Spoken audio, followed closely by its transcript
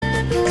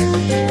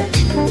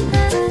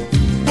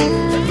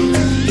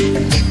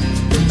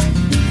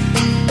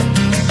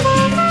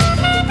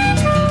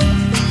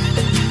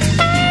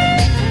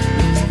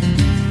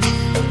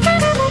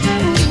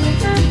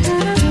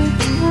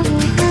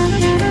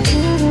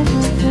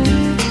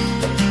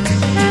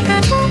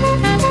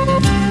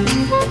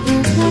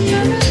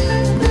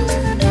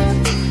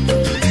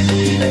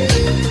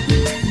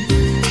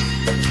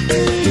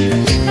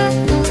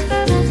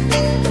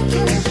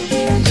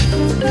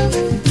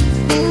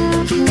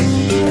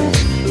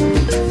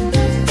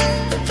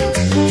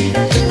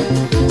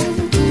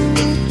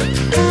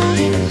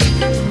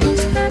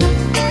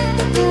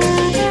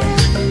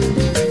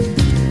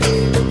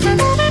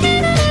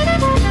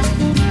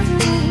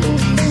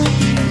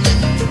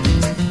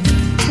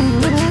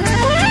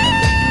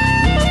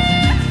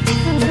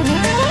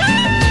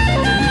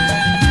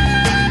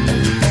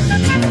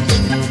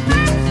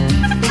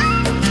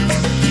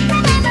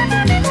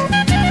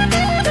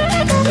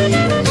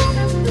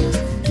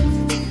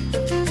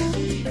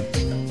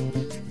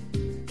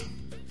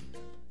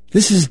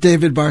This is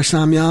David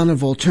Barsamian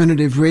of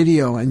Alternative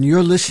Radio, and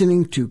you're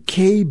listening to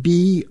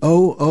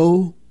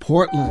KBOO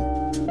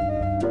Portland.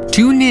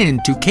 Tune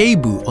in to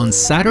KBOO on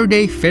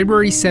Saturday,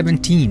 February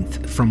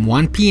 17th from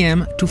 1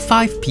 p.m. to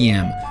 5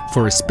 p.m.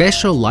 for a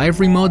special live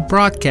remote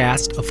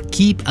broadcast of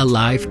Keep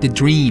Alive the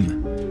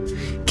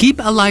Dream. Keep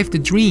Alive the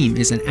Dream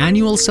is an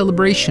annual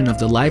celebration of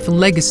the life and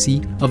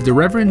legacy of the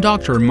Reverend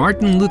Dr.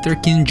 Martin Luther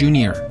King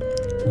Jr.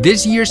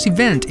 This year's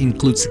event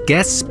includes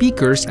guest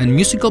speakers and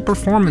musical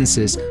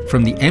performances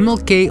from the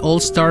MLK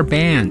All-Star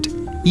Band,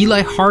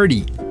 Eli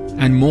Hardy,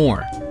 and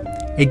more.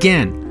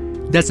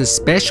 Again, that's a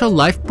special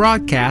live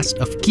broadcast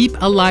of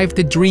Keep Alive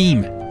the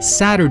Dream,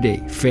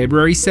 Saturday,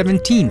 February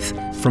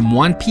 17th from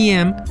 1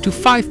 p.m. to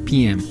 5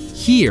 p.m.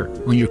 here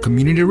on your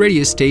community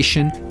radio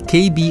station,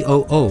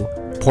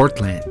 KBOO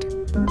Portland.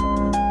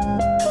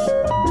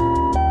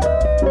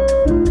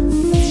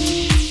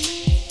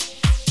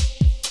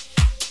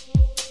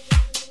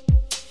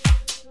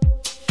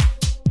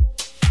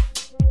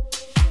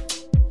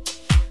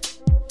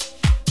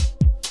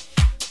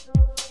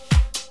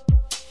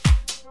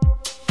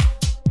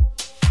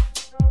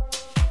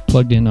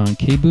 Plugged In on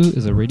KBOO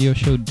is a radio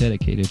show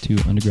dedicated to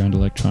underground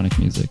electronic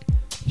music.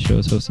 The show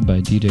is hosted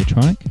by DJ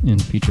Tronic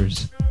and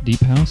features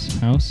deep house,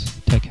 house,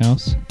 tech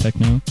house,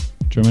 techno,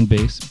 drum and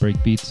bass,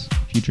 breakbeats,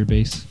 future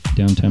bass,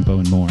 downtempo,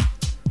 and more.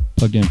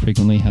 Plugged In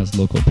frequently has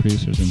local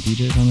producers and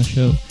DJs on the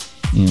show,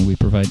 and we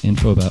provide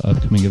info about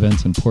upcoming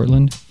events in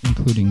Portland,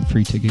 including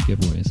free ticket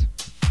giveaways.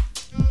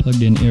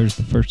 Plugged In airs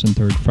the first and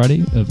third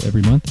Friday of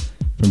every month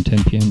from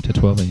 10 p.m. to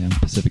 12 a.m.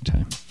 Pacific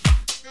Time.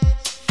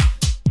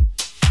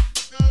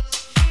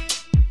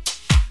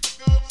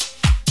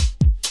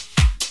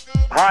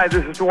 Hi,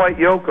 this is Dwight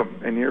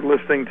Yoakam, and you're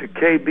listening to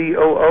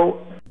KBOO.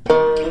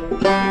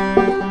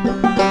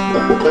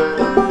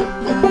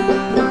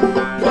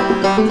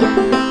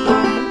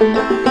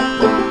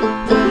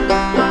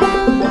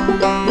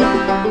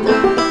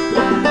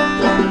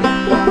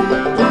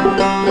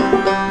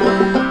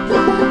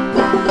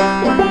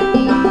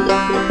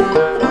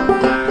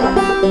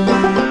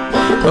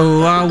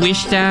 Oh, I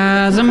wish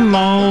there's a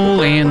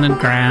mole in the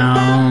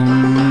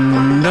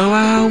ground. Oh,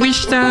 I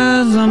wish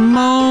there's a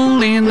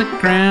mole in the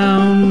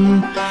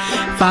ground.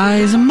 If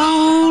there's a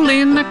mole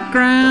in the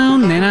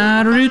ground, then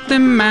I'd root the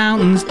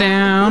mountains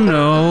down.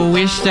 Oh,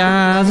 wish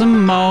there's a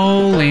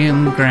mole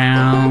in the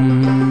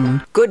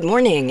ground. Good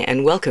morning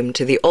and welcome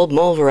to the Old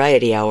Mole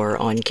Variety Hour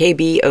on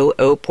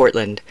KBOO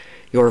Portland,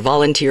 your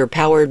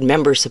volunteer-powered,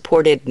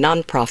 member-supported,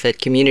 nonprofit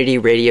community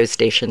radio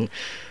station.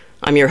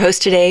 I'm your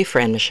host today,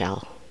 Fran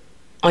Michelle.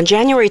 On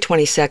January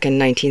 22,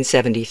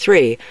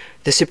 1973,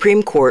 the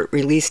Supreme Court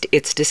released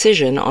its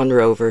decision on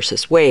Roe v.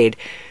 Wade,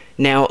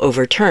 now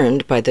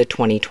overturned by the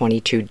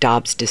 2022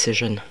 Dobbs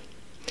decision.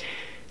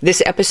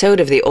 This episode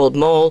of The Old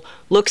Mole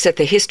looks at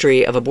the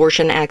history of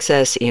abortion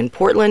access in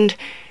Portland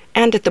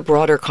and at the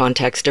broader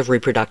context of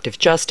reproductive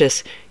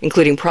justice,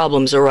 including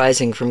problems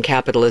arising from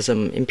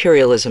capitalism,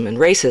 imperialism, and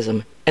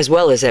racism, as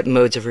well as at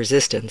modes of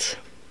resistance.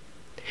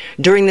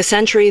 During the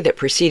century that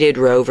preceded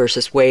Roe v.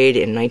 Wade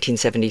in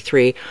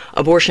 1973,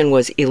 abortion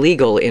was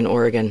illegal in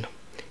Oregon.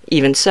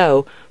 Even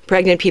so,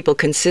 pregnant people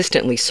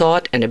consistently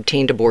sought and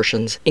obtained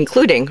abortions,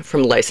 including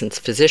from licensed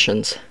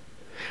physicians.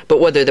 But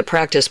whether the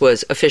practice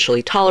was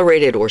officially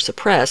tolerated or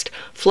suppressed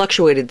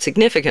fluctuated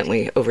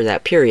significantly over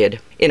that period.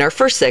 In our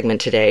first segment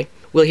today,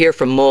 we'll hear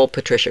from Mole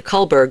Patricia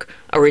Kullberg,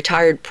 a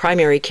retired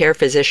primary care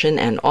physician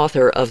and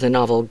author of the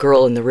novel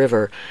Girl in the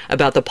River,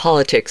 about the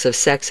politics of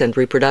sex and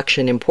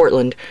reproduction in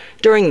Portland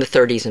during the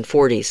 30s and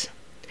 40s.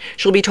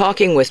 She'll be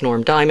talking with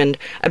Norm Diamond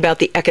about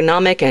the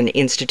economic and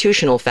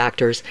institutional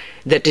factors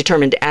that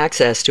determined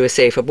access to a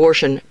safe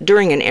abortion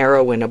during an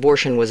era when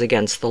abortion was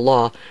against the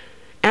law,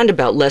 and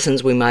about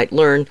lessons we might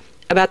learn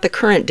about the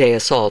current-day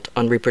assault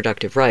on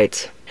reproductive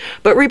rights.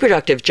 But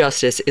reproductive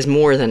justice is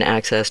more than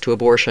access to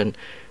abortion.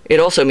 It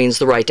also means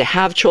the right to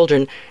have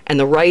children and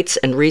the rights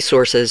and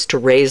resources to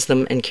raise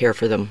them and care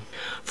for them.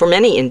 For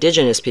many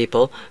indigenous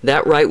people,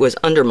 that right was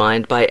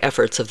undermined by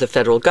efforts of the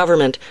federal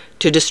government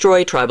to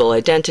destroy tribal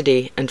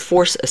identity and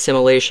force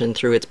assimilation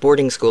through its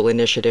boarding school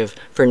initiative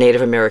for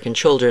Native American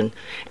children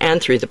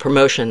and through the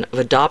promotion of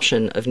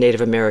adoption of Native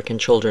American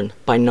children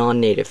by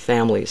non-Native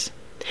families.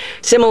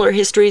 Similar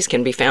histories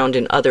can be found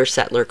in other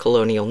settler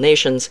colonial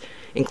nations,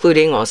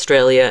 including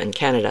Australia and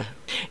Canada.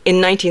 In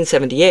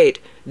 1978,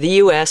 the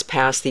U.S.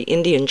 passed the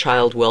Indian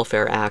Child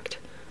Welfare Act,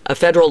 a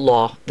federal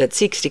law that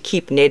seeks to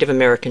keep Native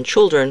American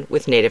children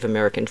with Native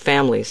American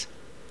families.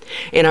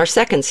 In our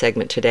second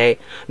segment today,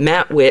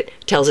 Matt Witt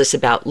tells us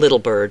about Little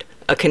Bird,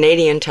 a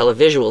Canadian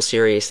televisual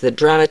series that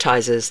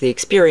dramatizes the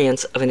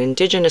experience of an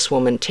Indigenous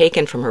woman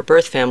taken from her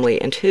birth family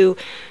and who,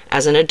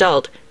 as an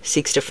adult,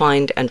 seeks to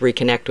find and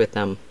reconnect with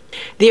them.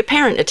 The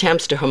apparent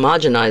attempts to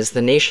homogenize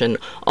the nation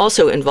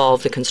also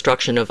involve the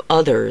construction of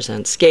others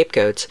and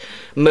scapegoats,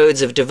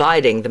 modes of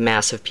dividing the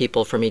mass of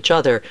people from each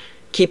other,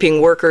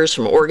 keeping workers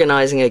from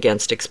organizing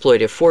against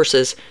exploitive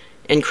forces,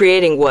 and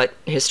creating what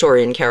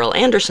historian Carol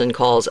Anderson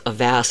calls a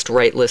vast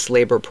rightless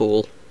labor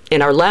pool.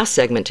 In our last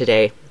segment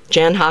today,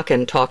 Jan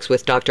Hocken talks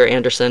with Dr.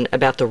 Anderson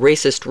about the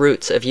racist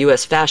roots of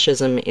U.S.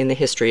 fascism in the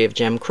history of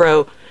Jim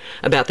Crow,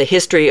 about the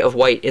history of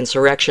white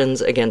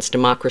insurrections against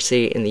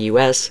democracy in the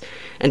U.S.,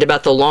 and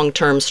about the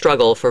long-term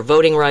struggle for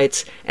voting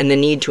rights and the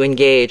need to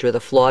engage with a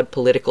flawed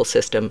political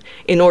system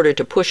in order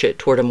to push it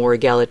toward a more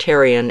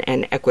egalitarian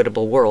and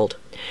equitable world.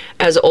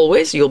 As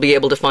always, you'll be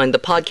able to find the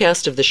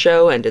podcast of the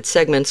show and its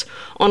segments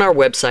on our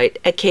website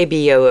at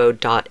kboo.fm/Old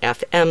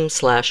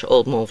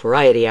Mole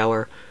Variety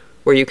Hour,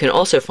 where you can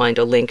also find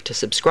a link to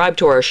subscribe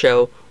to our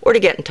show or to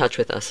get in touch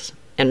with us.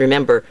 And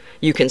remember,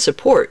 you can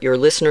support your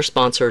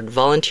listener-sponsored,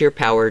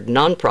 volunteer-powered,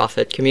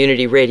 nonprofit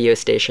community radio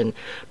station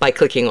by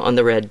clicking on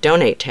the red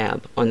Donate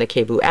tab on the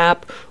KBOO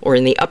app or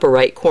in the upper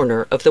right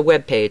corner of the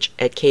webpage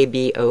at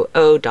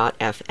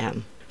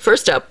kboo.fm.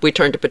 First up, we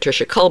turn to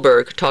Patricia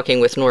Kullberg talking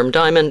with Norm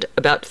Diamond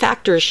about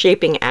factors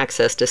shaping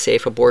access to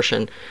safe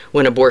abortion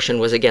when abortion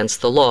was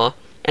against the law,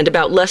 and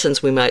about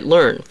lessons we might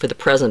learn for the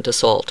present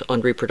assault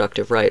on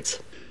reproductive rights.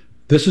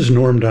 This is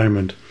Norm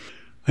Diamond.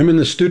 I'm in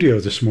the studio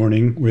this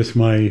morning with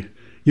my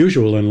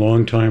usual and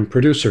longtime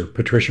producer,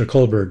 Patricia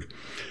Kullberg.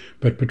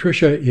 But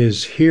Patricia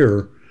is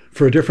here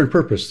for a different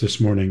purpose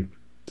this morning.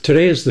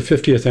 Today is the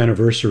 50th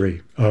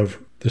anniversary of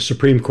the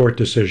Supreme Court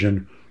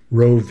decision,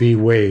 Roe v.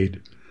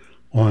 Wade,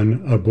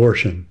 on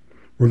abortion.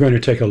 We're going to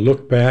take a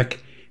look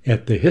back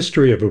at the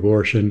history of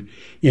abortion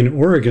in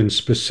Oregon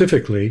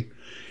specifically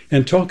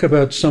and talk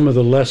about some of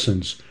the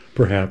lessons,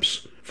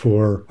 perhaps,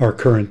 for our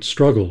current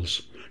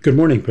struggles. Good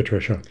morning,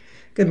 Patricia.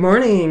 Good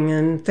morning,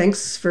 and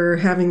thanks for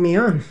having me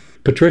on.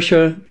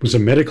 Patricia was a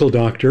medical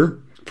doctor.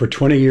 For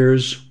 20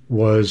 years,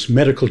 was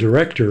medical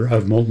director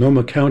of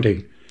Multnomah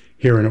County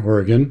here in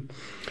Oregon.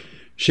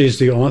 She's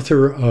the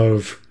author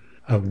of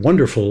a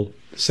wonderful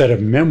set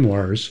of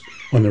memoirs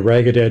on the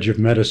ragged edge of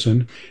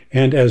medicine,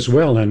 and as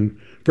well, and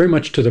very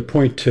much to the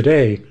point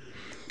today,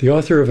 the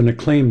author of an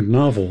acclaimed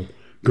novel,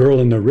 Girl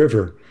in the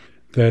River,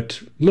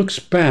 that looks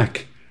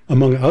back,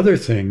 among other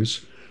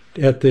things,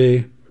 at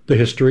the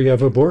history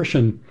of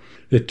abortion.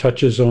 It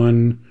touches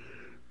on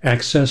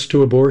access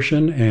to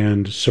abortion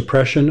and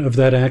suppression of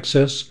that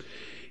access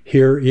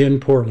here in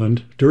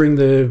Portland during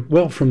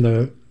from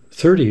the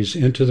 30s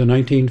into the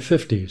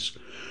 1950s.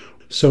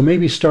 So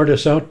maybe start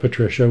us out,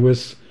 Patricia,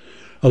 with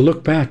a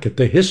look back at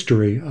the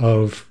history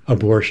of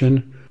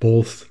abortion,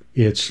 both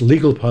its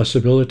legal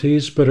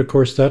possibilities, but of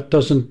course that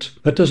doesn't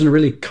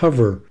really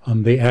cover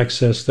the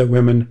access that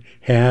women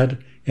had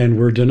and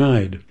were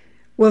denied.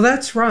 Well,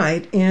 that's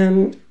right.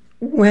 And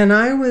when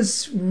I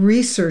was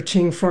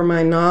researching for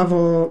my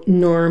novel,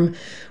 Norm,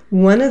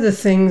 one of the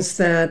things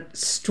that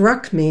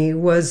struck me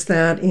was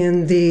that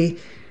in the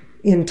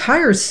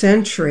entire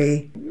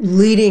century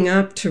leading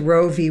up to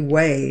Roe v.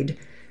 Wade,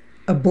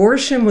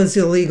 abortion was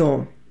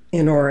illegal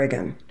in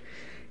Oregon.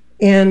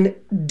 And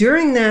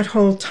during that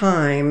whole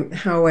time,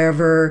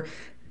 however,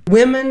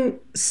 women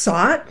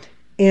sought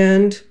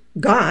and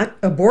got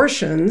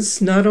abortions,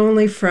 not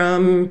only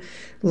from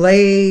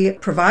lay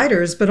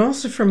providers, but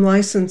also from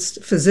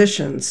licensed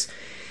physicians.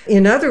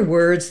 In other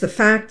words, the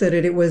fact that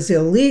it was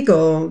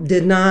illegal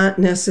did not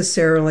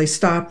necessarily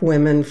stop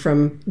women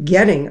from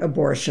getting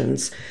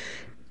abortions.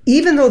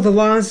 Even though the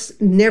laws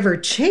never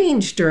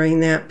changed during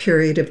that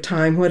period of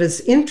time, what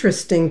is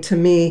interesting to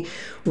me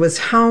was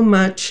how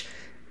much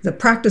the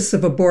practice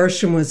of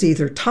abortion was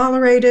either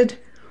tolerated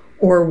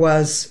or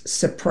was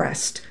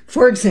suppressed.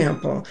 For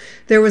example,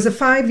 there was a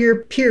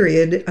 5-year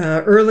period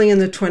early in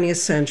the 20th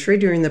century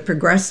during the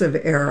Progressive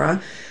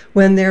era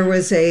when there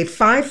was a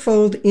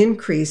 5-fold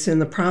increase in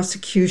the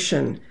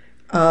prosecution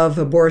of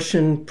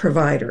abortion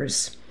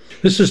providers.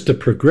 This is the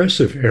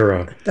Progressive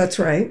era. That's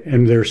right.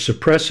 And they're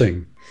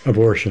suppressing.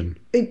 abortion?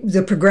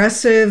 The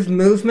progressive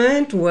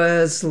movement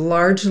was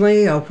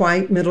largely a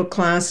white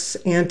middle-class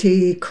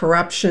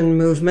anti-corruption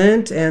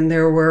movement, and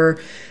there were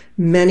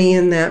many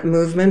in that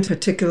movement,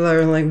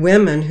 particularly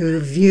women, who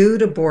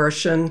viewed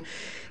abortion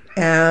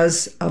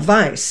as a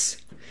vice.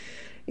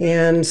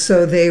 And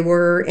so they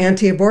were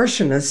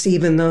anti-abortionists,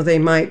 even though they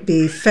might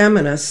be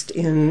feminist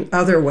in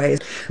other ways.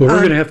 Well, we're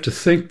going to have to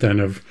think then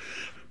of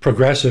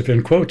progressive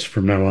in quotes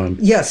from now on.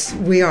 Yes,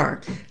 we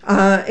are.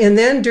 And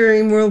then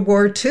during World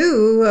War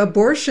II,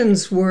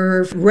 abortions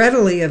were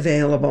readily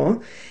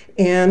available,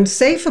 and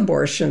safe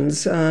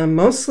abortions,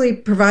 mostly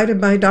provided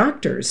by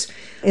doctors.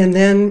 And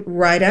then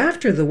right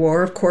after the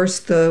war, of course,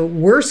 the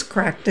worst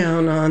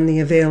crackdown on the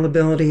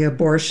availability of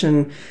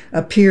abortion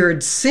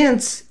appeared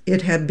since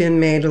it had been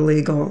made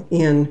illegal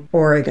in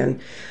Oregon.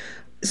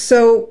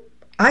 So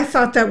I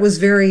thought that was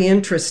very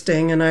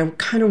interesting, and I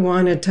kind of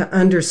wanted to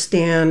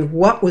understand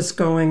what was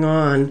going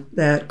on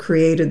that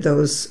created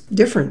those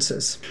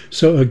differences.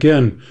 So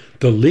again,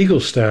 the legal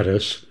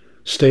status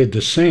stayed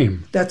the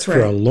same. That's right.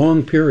 For a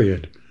long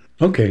period.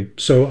 Okay,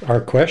 so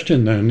our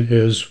question then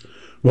is,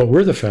 what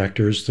were the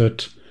factors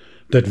that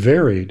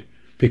varied?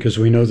 Because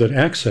we know that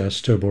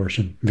access to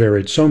abortion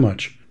varied so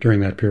much during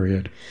that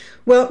period.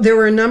 Well, there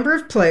were a number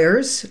of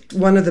players.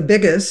 One of the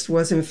biggest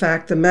was, in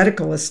fact, the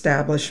medical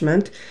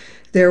establishment.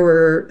 There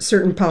were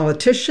certain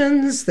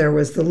politicians, there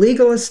was the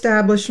legal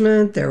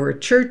establishment, there were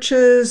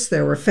churches,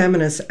 there were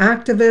feminist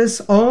activists.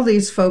 All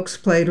these folks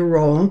played a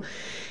role.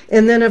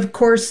 And then, of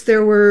course,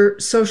 there were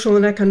social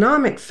and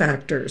economic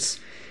factors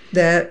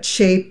that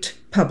shaped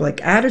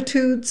public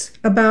attitudes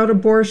about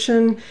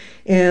abortion,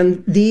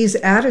 and these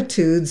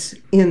attitudes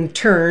in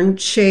turn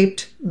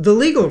shaped the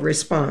legal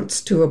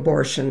response to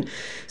abortion.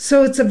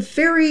 So it's a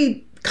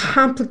very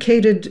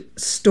complicated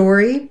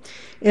story,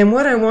 and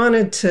what I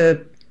wanted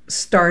to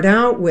start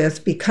out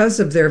with, because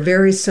of their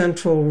very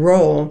central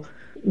role,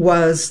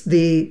 was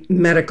the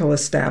medical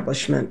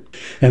establishment.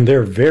 And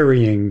their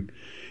varying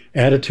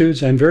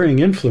attitudes and varying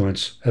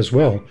influence as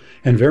well,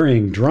 and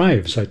varying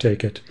drives, I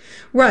take it.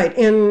 Right,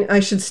 and I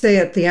should say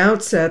at the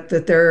outset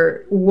that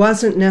there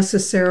wasn't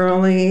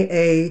necessarily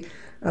a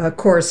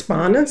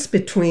correspondence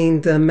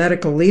between the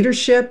medical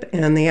leadership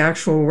and the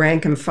actual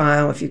rank and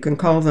file, if you can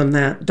call them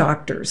that,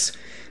 doctors.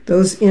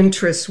 Those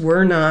interests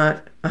were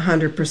not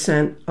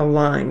 100%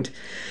 aligned.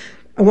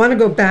 I want to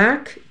go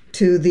back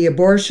to the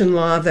abortion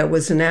law that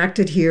was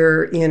enacted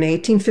here in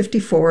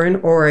 1854 in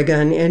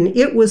Oregon, and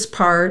it was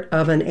part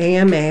of an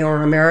AMA,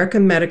 or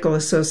American Medical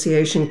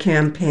Association,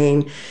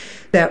 campaign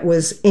that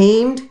was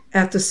aimed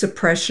at the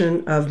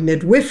suppression of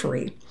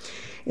midwifery.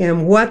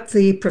 And what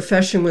the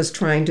profession was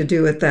trying to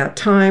do at that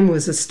time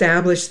was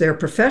establish their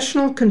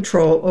professional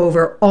control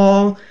over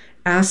all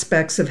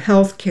aspects of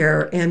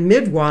healthcare, and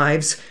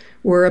midwives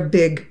were a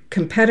big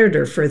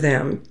competitor for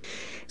them.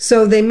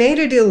 So they made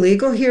it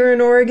illegal here in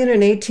Oregon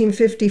in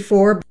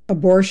 1854,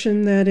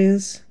 abortion that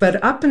is.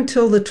 But up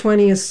until the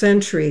 20th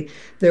century,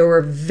 there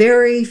were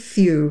very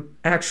few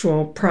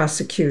actual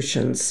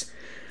prosecutions.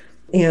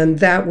 And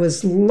that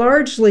was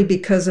largely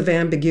because of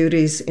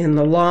ambiguities in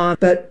the law.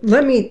 But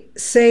let me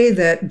say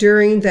that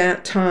during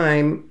that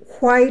time,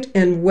 white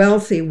and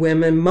wealthy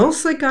women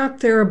mostly got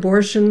their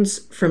abortions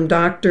from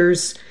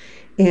doctors,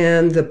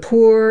 and the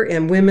poor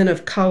and women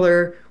of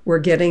color were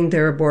getting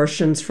their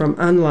abortions from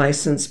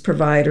unlicensed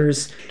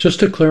providers. Just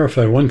to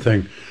clarify one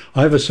thing,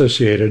 I've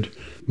associated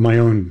my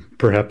own,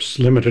 perhaps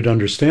limited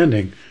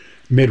understanding,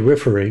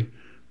 midwifery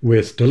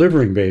with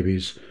delivering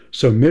babies.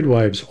 So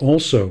midwives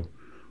also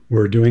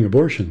were doing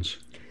abortions.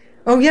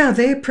 Oh yeah,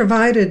 they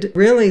provided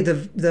really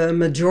the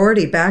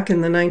majority, back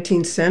in the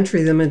 19th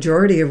century, the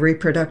majority of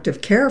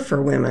reproductive care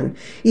for women,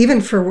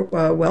 even for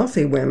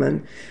wealthy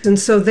women. And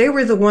so they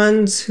were the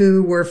ones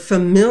who were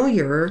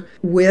familiar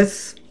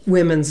with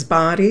women's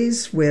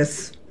bodies,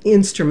 with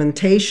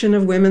instrumentation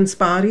of women's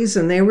bodies,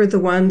 and they were the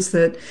ones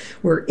that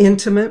were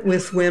intimate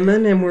with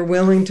women and were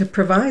willing to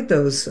provide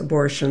those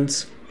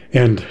abortions.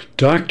 And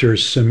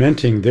doctors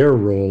cementing their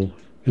role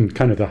in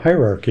kind of the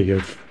hierarchy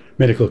of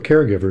medical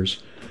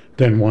caregivers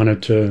then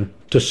wanted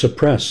to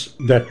suppress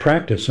that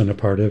practice on the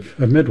part of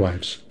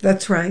midwives.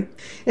 That's right.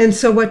 And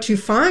so what you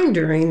find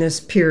during this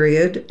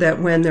period, that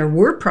when there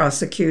were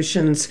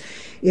prosecutions,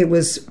 it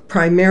was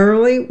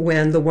primarily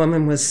when the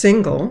woman was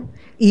single,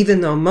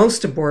 even though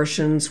most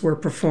abortions were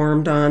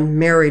performed on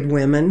married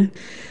women.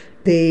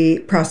 The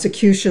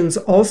prosecutions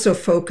also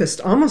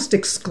focused almost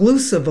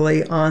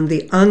exclusively on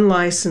the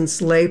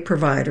unlicensed lay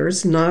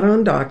providers, not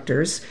on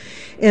doctors,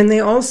 and they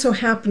also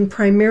happened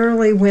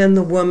primarily when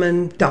the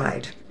woman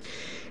died.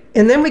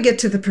 And then we get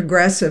to the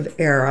progressive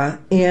era,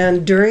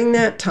 and during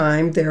that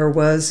time there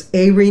was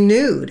a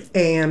renewed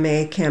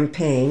AMA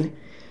campaign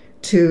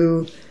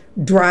to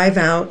drive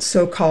out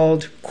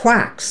so-called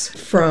quacks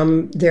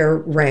from their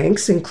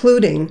ranks,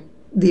 including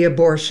the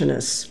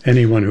abortionists.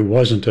 Anyone who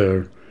wasn't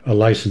a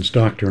licensed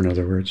doctor, in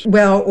other words.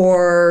 Well,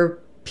 or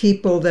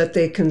people that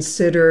they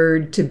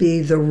considered to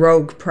be the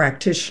rogue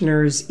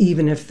practitioners,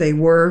 even if they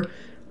were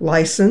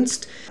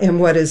licensed. And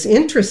what is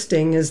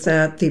interesting is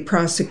that the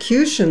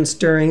prosecutions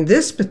during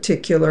this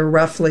particular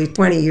roughly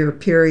 20-year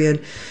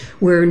period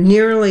were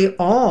nearly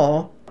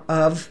all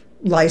of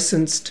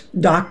licensed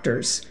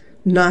doctors,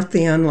 not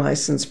the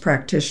unlicensed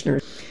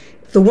practitioners.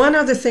 The one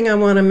other thing I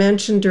want to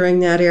mention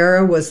during that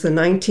era was the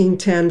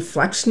 1910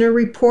 Flexner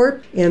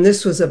Report, and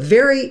this was a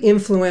very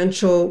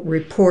influential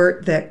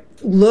report that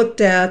looked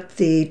at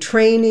the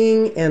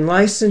training and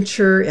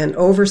licensure and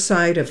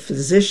oversight of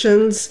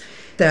physicians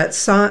that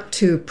sought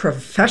to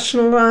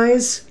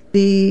professionalize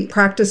the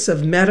practice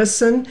of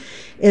medicine,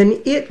 and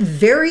it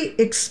very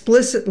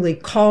explicitly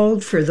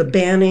called for the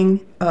banning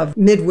of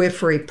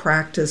midwifery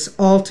practice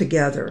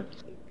altogether.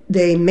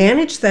 They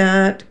managed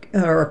that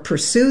or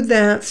pursued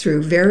that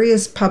through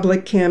various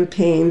public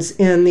campaigns,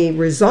 and the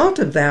result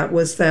of that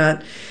was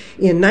that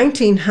in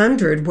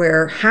 1900,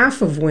 where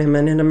half of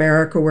women in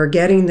America were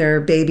getting their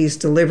babies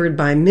delivered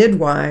by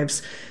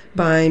midwives,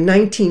 by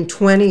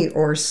 1920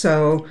 or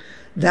so,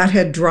 that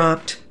had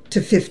dropped to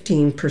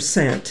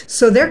 15%.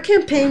 So their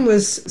campaign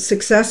was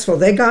successful.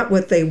 They got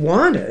what they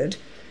wanted.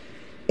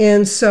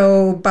 And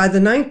so by the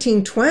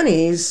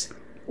 1920s,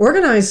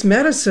 organized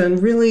medicine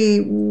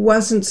really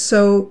wasn't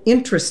so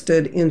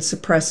interested in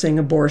suppressing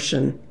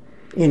abortion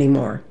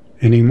anymore.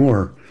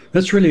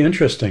 That's really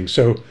interesting.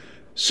 So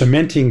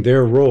cementing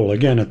their role,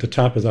 again, at the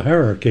top of the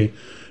hierarchy,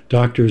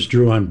 doctors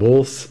drew on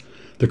both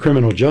the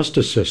criminal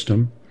justice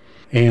system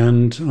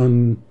and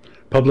on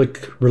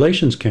public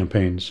relations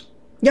campaigns.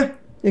 Yeah,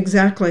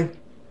 exactly.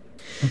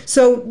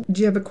 So,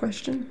 do you have a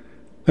question?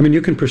 I mean,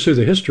 you can pursue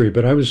the history,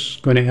 but I was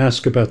going to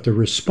ask about the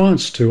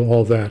response to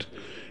all that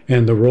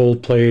and the role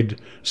played,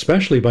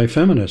 especially by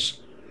feminists.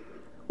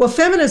 Well,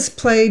 feminists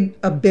played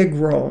a big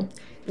role.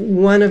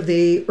 One of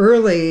the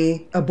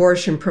early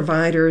abortion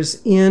providers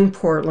in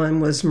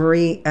Portland was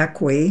Marie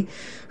Equi,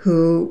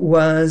 who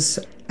was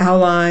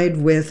allied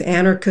with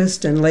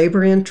anarchist and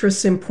labor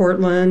interests in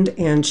Portland,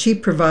 and she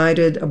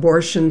provided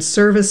abortion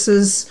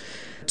services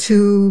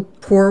to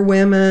poor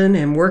women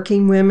and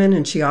working women,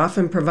 and she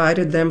often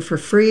provided them for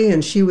free,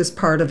 and she was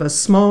part of a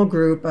small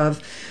group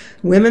of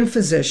women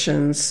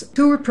physicians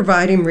who were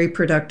providing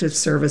reproductive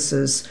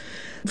services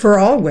for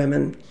all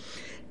women.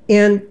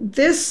 And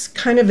this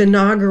kind of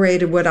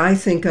inaugurated what I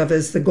think of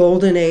as the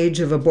golden age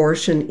of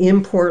abortion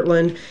in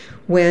Portland,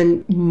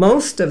 when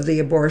most of the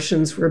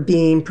abortions were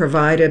being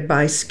provided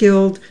by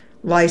skilled,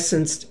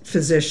 licensed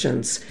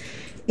physicians.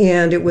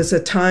 And it was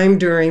a time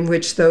during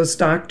which those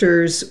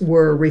doctors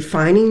were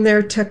refining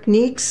their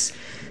techniques.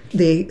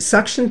 The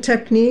suction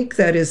technique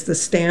that is the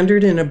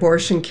standard in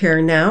abortion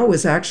care now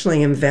was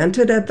actually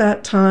invented at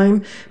that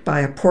time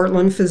by a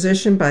Portland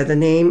physician by the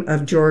name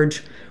of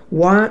George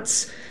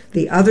Watts.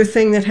 The other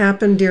thing that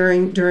happened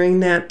during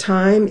that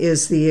time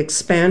is the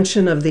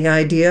expansion of the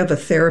idea of a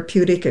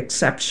therapeutic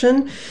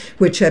exception,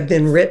 which had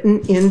been written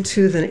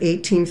into the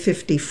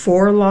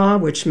 1854 law,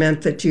 which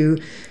meant that you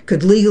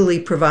could legally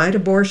provide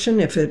abortion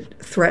if it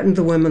threatened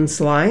the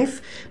woman's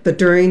life. But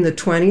during the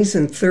 20s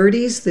and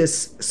 30s,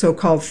 this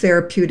so-called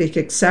therapeutic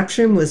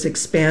exception was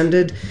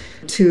expanded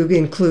to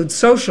include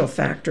social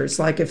factors,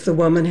 like if the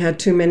woman had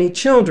too many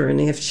children,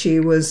 if she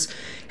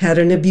had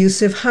an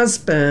abusive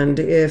husband,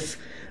 if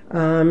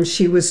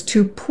she was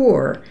too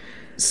poor.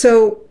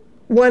 So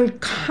one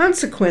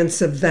consequence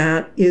of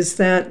that is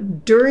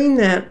that during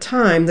that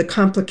time, the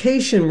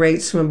complication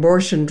rates from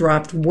abortion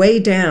dropped way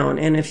down.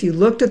 And if you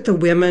looked at the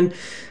women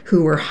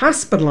who were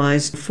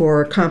hospitalized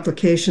for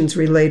complications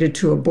related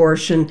to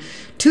abortion,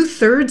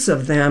 2/3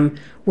 of them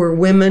were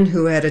women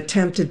who had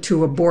attempted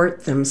to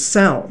abort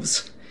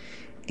themselves.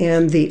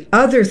 And the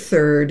other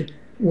third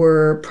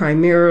were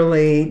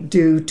primarily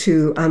due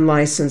to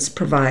unlicensed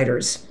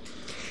providers.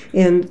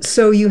 And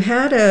so you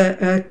had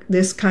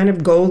this kind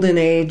of golden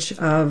age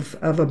of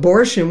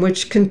abortion,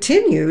 which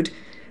continued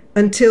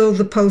until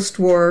the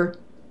post-war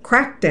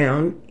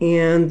crackdown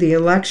and the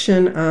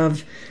election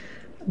of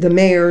the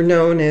mayor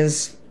known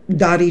as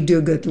Dottie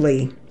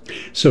Dougard-Lee.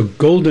 So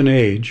golden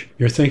age,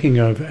 you're thinking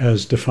of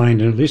as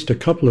defined in at least a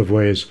couple of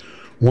ways.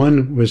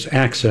 One was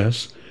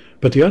access,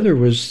 but the other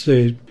was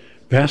the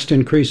vast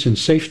increase in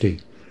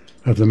safety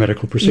of the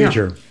medical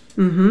procedure.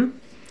 Yeah. Mm-hmm.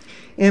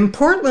 And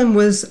Portland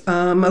was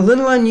a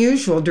little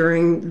unusual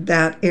during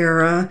that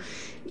era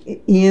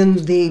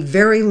in the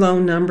very low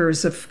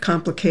numbers of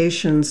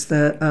complications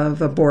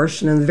of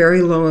abortion and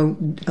very low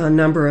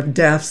number of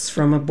deaths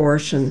from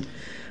abortion.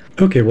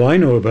 Okay, well, I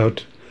know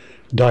about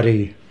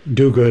Dottie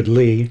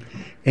Dougard-Lee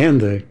and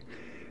the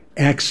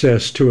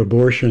access to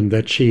abortion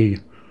that she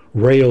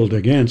railed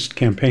against,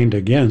 campaigned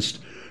against,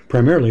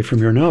 primarily from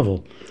your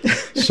novel.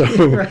 So,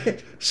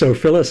 right. So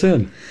fill us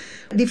in.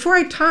 Before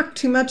I talk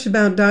too much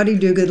about Dottie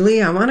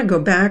Dougard-Lee, I want to go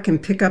back and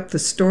pick up the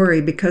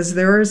story because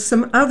there are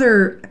some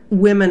other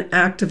women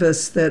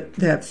activists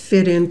that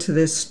fit into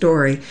this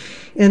story.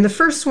 And the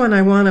first one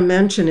I want to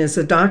mention is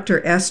a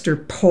Dr. Esther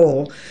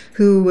Pohl,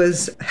 who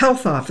was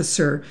health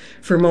officer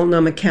for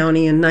Multnomah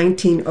County in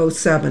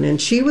 1907.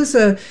 And she was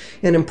an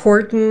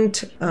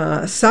important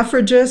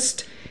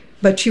suffragist,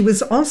 but she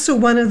was also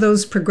one of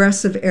those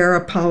progressive era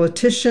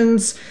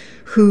politicians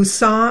who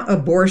saw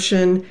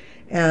abortion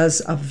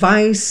as a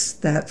vice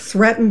that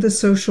threatened the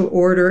social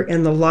order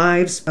and the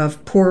lives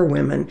of poor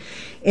women.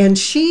 And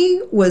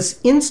she was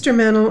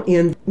instrumental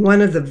in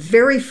one of the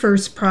very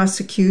first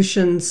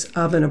prosecutions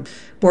of an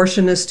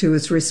abortionist who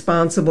was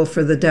responsible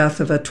for the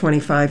death of a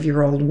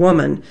 25-year-old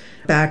woman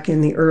back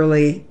in the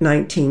early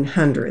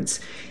 1900s.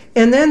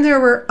 And then there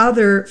were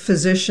other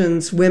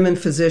physicians, women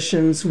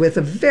physicians, with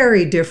a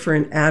very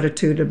different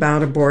attitude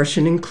about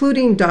abortion,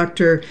 including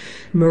Dr.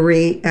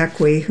 Marie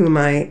Equi, whom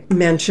I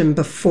mentioned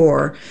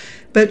before.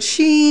 But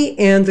she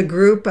and the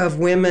group of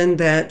women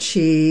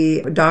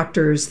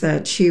doctors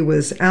that she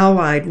was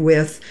allied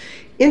with,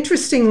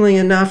 interestingly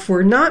enough,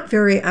 were not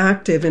very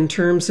active in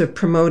terms of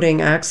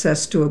promoting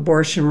access to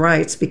abortion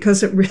rights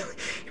because it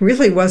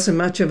really wasn't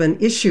much of an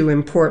issue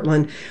in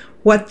Portland.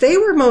 What they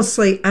were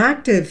mostly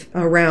active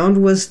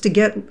around was to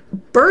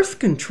get birth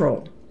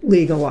control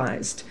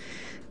legalized.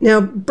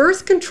 Now,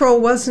 birth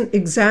control wasn't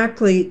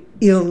exactly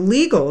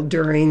illegal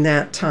during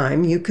that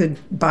time. You could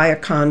buy a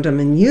condom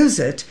and use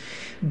it.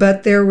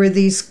 But there were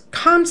these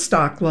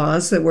Comstock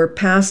laws that were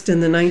passed in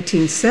the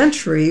 19th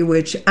century,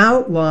 which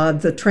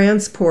outlawed the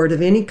transport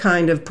of any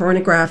kind of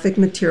pornographic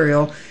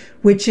material,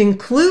 which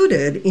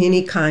included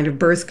any kind of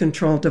birth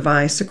control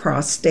device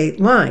across state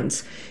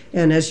lines.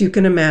 And as you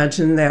can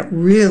imagine, that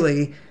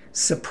really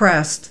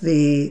suppressed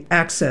the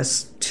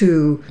access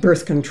to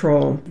birth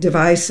control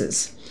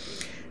devices.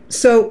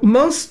 So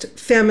most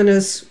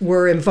feminists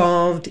were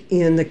involved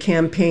in the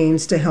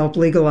campaigns to help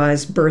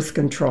legalize birth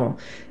control.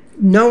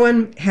 No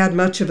one had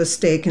much of a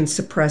stake in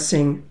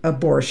suppressing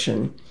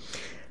abortion.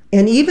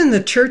 And even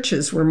the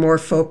churches were more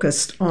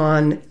focused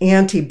on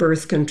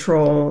anti-birth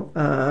control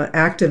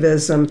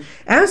activism,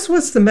 as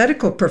was the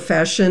medical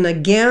profession,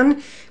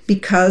 again,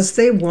 because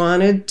they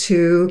wanted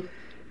to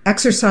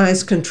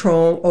exercise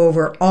control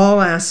over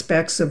all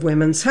aspects of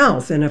women's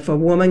health. And if a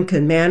woman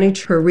could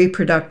manage her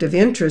reproductive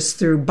interests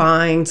through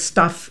buying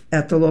stuff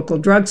at the local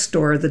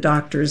drugstore, the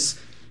doctors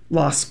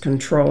lost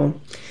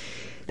control.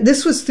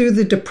 This was through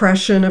the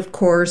Depression, of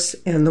course,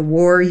 and the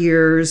war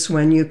years,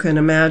 when you can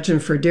imagine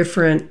for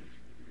different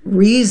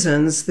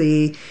reasons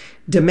the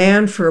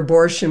demand for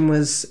abortion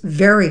was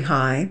very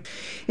high.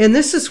 And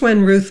this is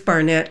when Ruth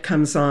Barnett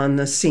comes on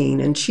the scene,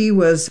 and she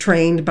was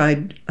trained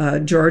by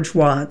George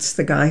Watts,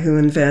 the guy who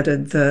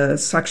invented the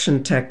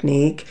suction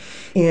technique,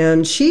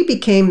 and she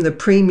became the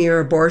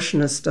premier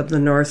abortionist of the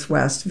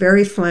Northwest,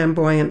 very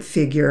flamboyant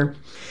figure.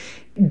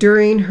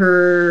 During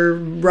her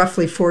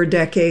roughly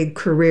 4-decade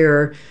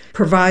career,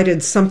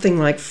 provided something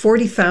like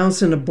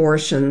 40,000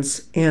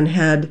 abortions and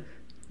had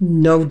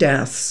no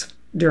deaths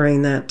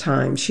during that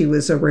time. She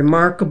was a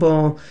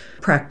remarkable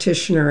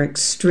practitioner,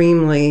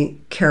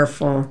 extremely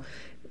careful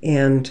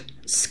and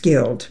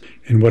skilled.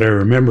 And what I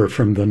remember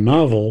from the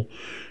novel,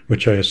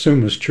 which I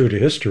assume was true to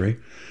history,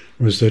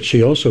 was that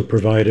she also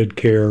provided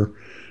care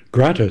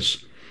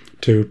gratis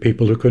to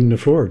people who couldn't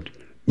afford.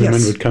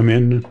 Women would come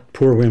in,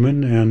 poor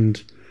women,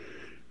 and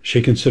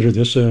she considered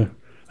this an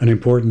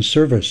important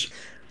service.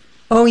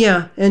 Oh,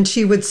 yeah. And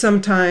she would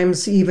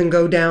sometimes even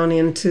go down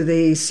into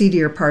the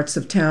seedier parts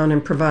of town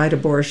and provide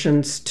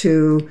abortions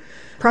to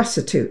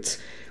prostitutes,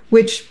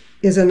 which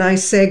is a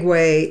nice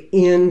segue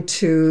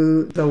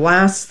into the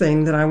last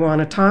thing that I want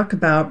to talk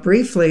about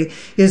briefly,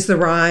 is the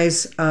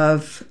rise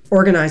of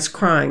organized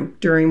crime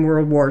during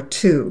World War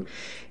II.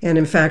 And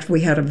in fact,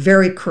 we had a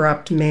very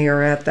corrupt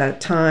mayor at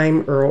that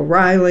time, Earl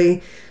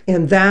Riley,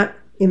 and that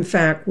in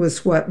fact,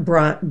 was what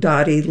brought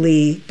Dottie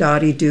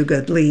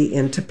Dogood Lee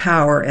into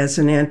power as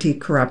an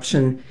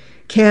anti-corruption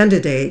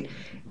candidate.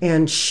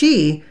 And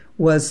she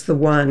was the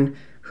one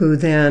who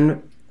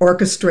then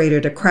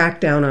orchestrated a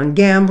crackdown on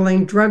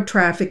gambling, drug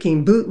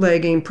trafficking,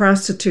 bootlegging,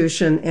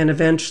 prostitution, and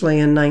eventually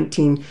in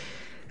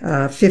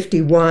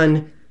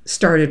 1951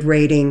 started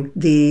raiding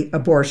the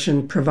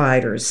abortion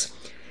providers.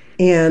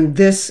 And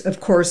this,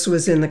 of course,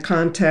 was in the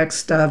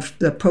context of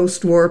the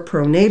post-war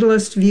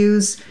pro-natalist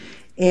views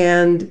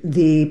and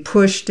the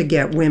push to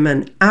get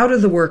women out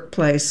of the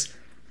workplace,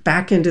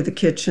 back into the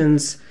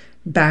kitchens,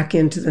 back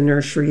into the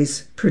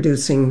nurseries,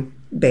 producing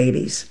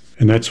babies.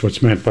 And that's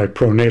what's meant by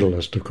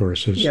pro-natalist, of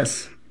course,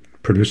 is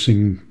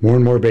producing more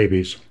and more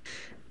babies.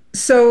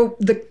 So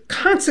the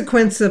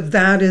consequence of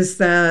that is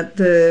that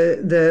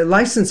the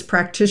licensed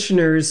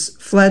practitioners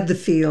fled the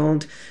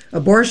field,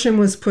 abortion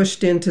was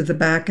pushed into the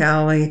back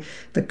alley,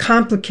 the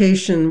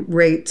complication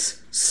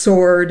rates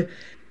soared,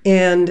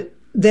 and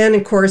then,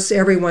 of course,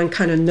 everyone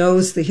kind of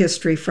knows the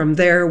history from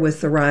there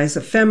with the rise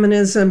of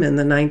feminism in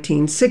the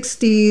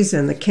 1960s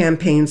and the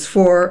campaigns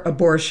for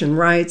abortion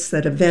rights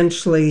that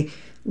eventually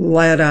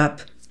led up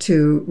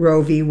to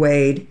Roe v.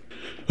 Wade.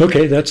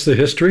 Okay, that's the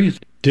history.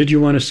 Did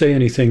you want to say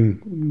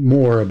anything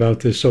more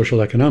about the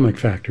social economic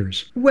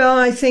factors? Well,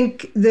 I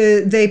think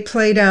they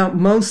played out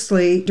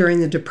mostly during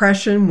the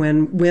Depression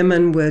when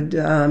women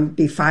would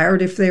be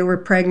fired if they were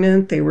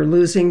pregnant. They were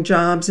losing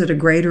jobs at a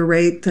greater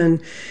rate than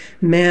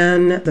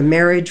men. The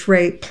marriage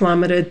rate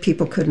plummeted.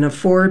 People couldn't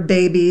afford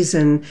babies.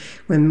 And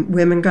when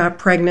women got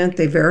pregnant,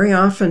 they very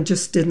often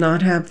just did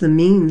not have the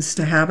means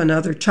to have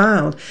another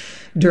child.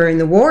 During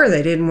the war,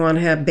 they didn't want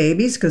to have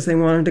babies because they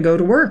wanted to go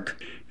to work.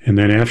 And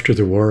then after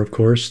the war, of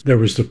course, there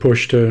was the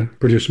push to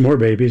produce more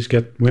babies,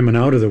 get women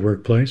out of the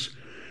workplace.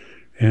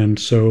 And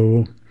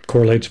so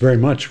correlates very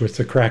much with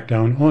the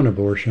crackdown on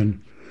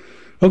abortion.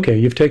 Okay,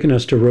 you've taken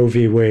us to Roe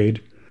v. Wade.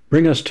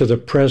 Bring us to the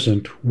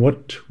present.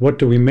 What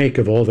do we make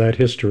of all that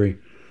history?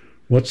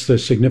 What's the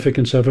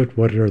significance of it?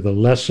 What are the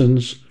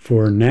lessons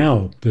for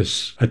now,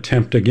 this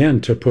attempt again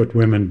to put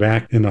women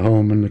back in the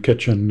home and the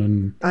kitchen?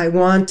 And I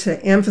want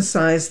to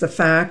emphasize the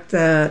fact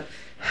that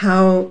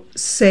how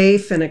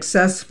safe and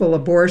accessible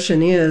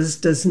abortion is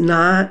does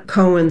not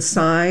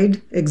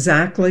coincide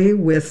exactly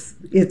with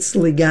its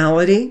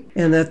legality,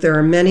 and that there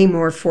are many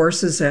more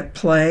forces at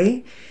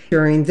play.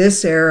 During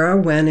this era,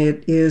 when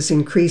it is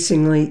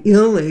increasingly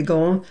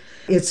illegal,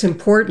 it's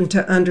important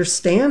to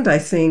understand, I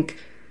think,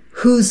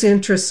 whose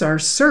interests are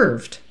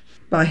served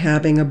by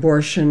having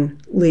abortion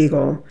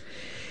legal,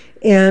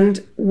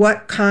 and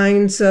what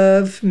kinds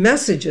of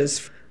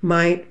messages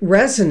might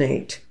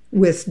resonate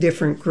with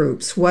different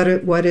groups.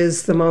 What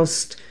is the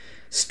most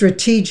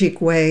strategic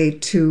way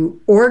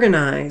to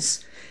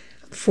organize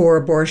for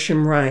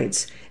abortion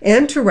rights,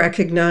 and to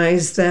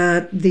recognize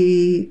that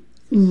the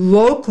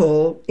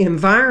local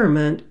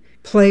environment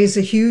plays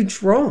a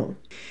huge role.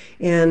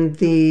 And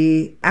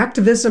the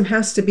activism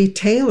has to be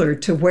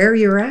tailored to where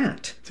you're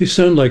at. These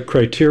sound like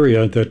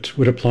criteria that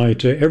would apply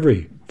to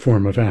every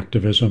form of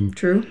activism.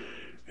 True.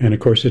 And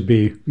of course, it'd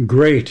be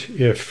great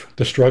if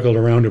the struggle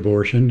around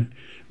abortion,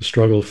 the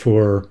struggle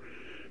for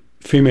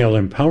female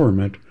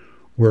empowerment,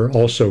 were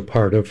also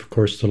part of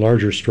course, the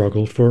larger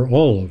struggle for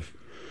all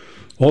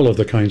of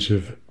the kinds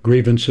of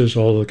grievances,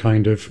 all the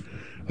kind of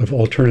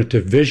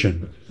alternative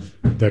vision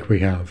that we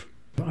have.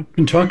 I've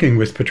been talking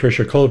with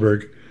Patricia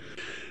Kullberg.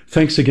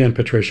 Thanks again,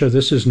 Patricia.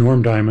 This is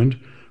Norm Diamond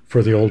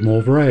for the Old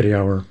Mole Variety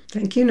Hour.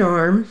 Thank you,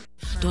 Norm.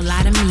 Don't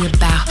lie to me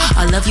about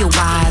all of your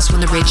whys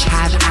when the rich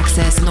have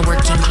access and the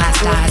working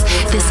class dies.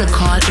 This a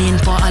call in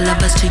for all of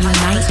us to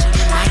unite.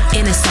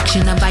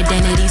 Intersection of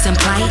identities and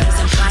plight.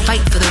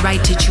 Fight for the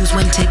right to choose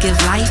when to give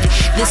life.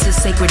 This is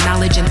sacred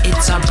knowledge and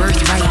it's our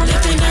birthright.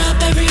 Lifting up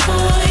every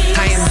voice.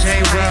 I am J.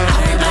 Rowe.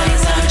 Our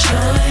bodies are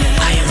choice.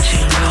 I am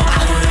J. Rowe.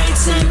 Our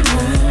rights and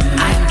moves.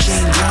 I am J.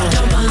 Rowe.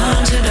 Don't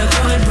belong to the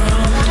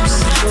courtrooms.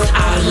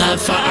 Our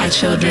love for our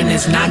children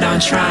is not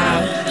on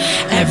trial.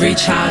 Every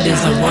child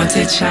is a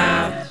wanted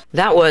child.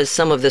 That was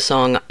some of the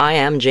song I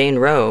Am Jane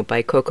Roe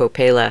by Coco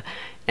Pela.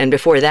 And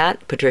before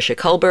that, Patricia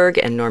Kullberg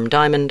and Norm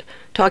Diamond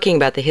talking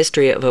about the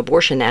history of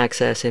abortion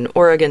access in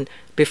Oregon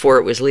before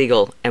it was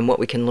legal and what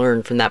we can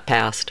learn from that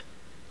past.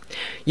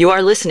 You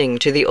are listening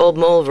to the Old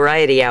Mole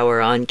Variety Hour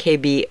on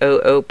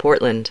KBOO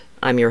Portland.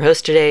 I'm your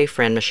host today,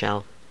 Fran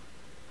Michelle.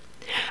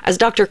 As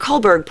Dr.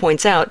 Kullberg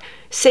points out,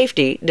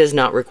 safety does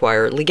not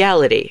require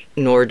legality,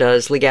 nor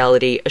does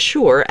legality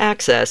assure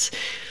access.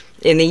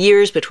 In the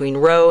years between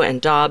Roe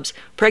and Dobbs,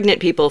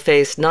 pregnant people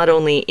faced not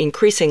only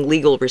increasing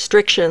legal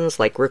restrictions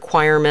like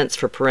requirements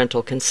for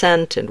parental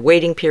consent and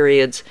waiting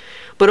periods,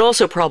 but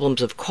also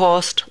problems of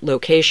cost,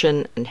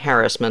 location, and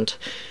harassment.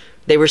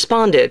 They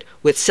responded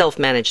with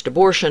self-managed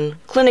abortion,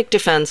 clinic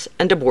defense,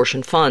 and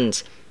abortion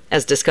funds.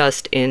 As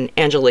discussed in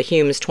Angela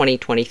Hume's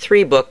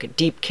 2023 book,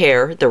 Deep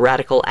Care, The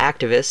Radical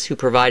Activists Who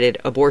Provided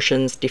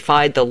Abortions,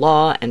 Defied the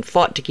Law, and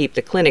Fought to Keep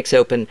the Clinics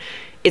Open,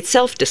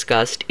 itself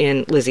discussed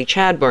in Lizzie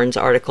Chadbourne's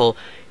article,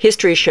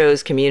 History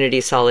Shows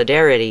Community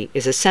Solidarity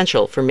is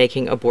Essential for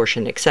Making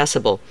Abortion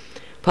Accessible,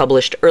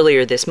 published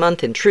earlier this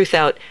month in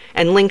Truthout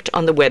and linked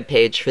on the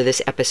webpage for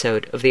this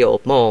episode of The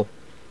Old Mole.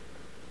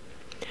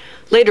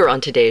 Later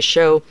on today's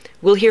show,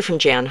 we'll hear from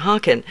Jan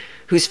Hawken,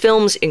 whose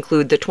films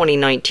include the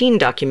 2019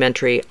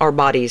 documentary Our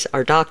Bodies,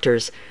 Our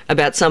Doctors,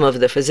 about some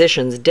of the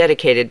physicians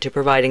dedicated to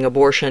providing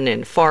abortion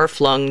in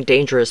far-flung,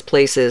 dangerous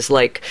places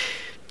like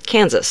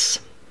Kansas.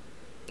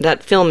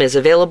 That film is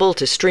available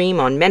to stream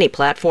on many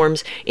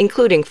platforms,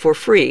 including for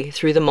free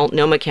through the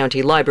Multnomah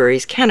County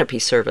Library's Canopy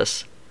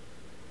service.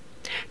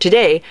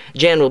 Today,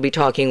 Jan will be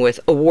talking with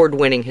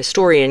award-winning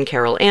historian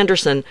Carol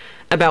Anderson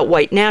about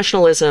white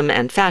nationalism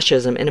and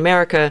fascism in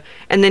America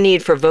and the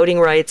need for voting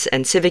rights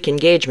and civic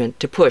engagement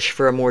to push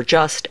for a more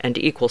just and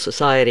equal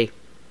society.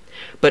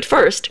 But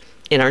first,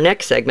 in our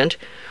next segment,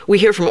 we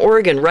hear from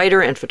Oregon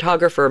writer and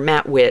photographer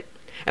Matt Witt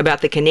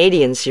about the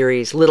Canadian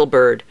series Little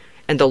Bird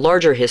and the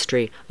larger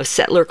history of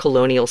settler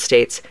colonial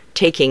states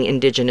taking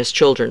Indigenous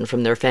children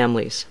from their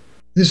families.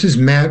 This is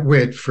Matt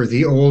Witt for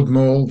the Old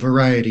Mole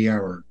Variety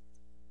Hour.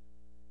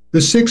 The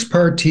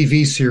 6-part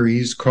TV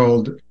series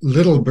called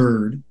Little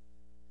Bird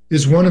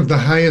is one of the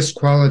highest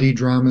quality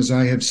dramas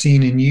I have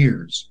seen in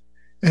years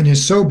and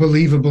is so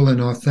believable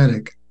and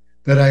authentic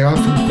that I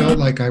often felt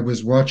like I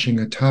was watching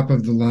a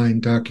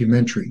top-of-the-line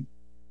documentary.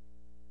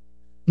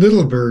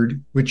 Little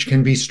Bird, which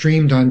can be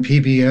streamed on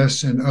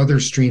PBS and other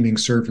streaming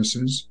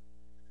services,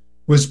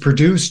 was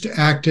produced,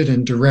 acted,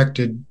 and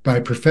directed by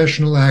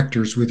professional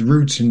actors with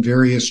roots in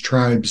various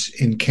tribes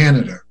in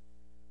Canada.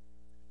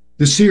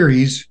 The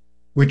series,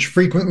 which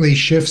frequently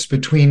shifts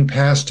between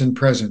past and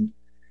present,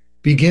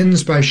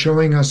 begins by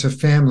showing us a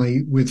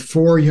family with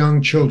 4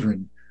 young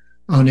children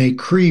on a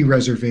Cree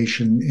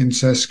reservation in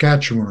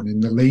Saskatchewan in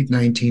the late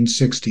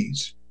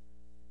 1960s.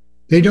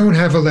 They don't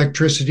have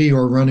electricity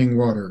or running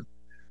water,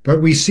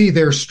 but we see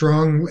their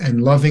strong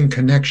and loving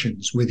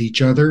connections with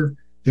each other,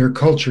 their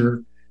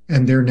culture,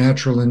 and their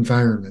natural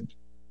environment.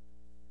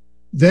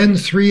 Then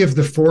 3 of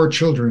the 4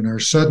 children are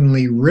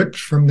suddenly ripped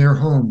from their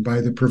home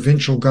by the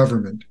provincial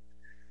government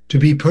to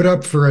be put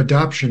up for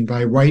adoption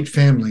by white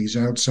families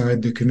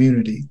outside the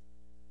community,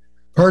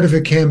 part of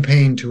a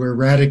campaign to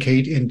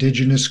eradicate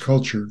Indigenous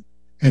culture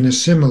and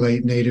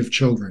assimilate Native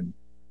children.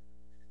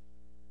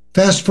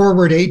 Fast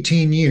forward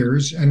 18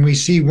 years, and we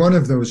see one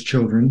of those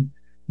children,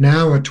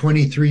 now a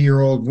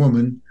 23-year-old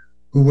woman,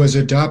 who was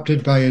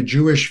adopted by a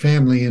Jewish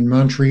family in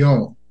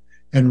Montreal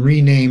and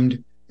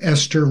renamed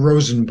Esther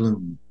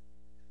Rosenblum.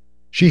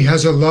 She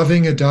has a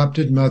loving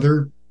adopted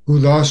mother who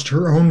lost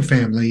her own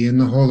family in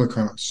the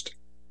Holocaust.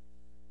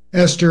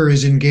 Esther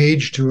is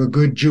engaged to a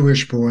good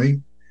Jewish boy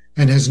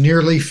and has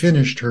nearly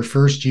finished her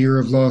first year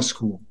of law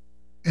school.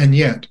 And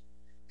yet,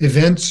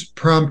 events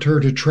prompt her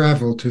to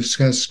travel to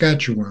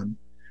Saskatchewan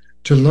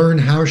to learn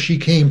how she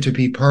came to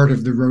be part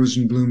of the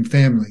Rosenblum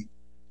family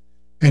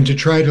and to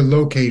try to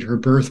locate her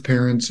birth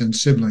parents and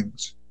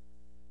siblings.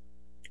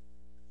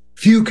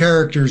 Few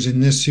characters in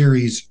this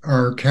series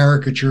are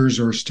caricatures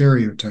or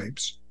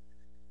stereotypes,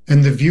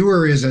 and the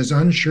viewer is as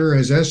unsure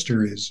as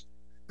Esther is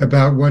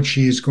about what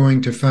she is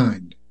going to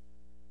find.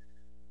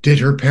 Did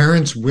her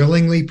parents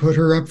willingly put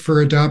her up for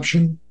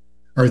adoption?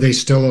 Are they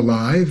still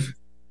alive?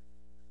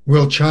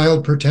 Will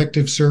Child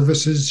Protective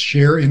Services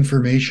share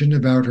information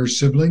about her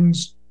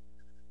siblings?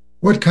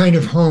 What kind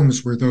of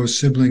homes were those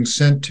siblings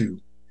sent to?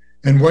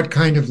 And what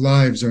kind of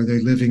lives are they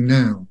living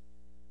now?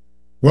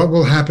 What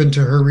will happen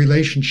to her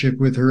relationship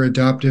with her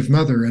adoptive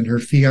mother and her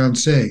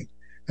fiancé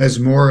as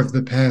more of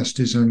the past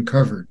is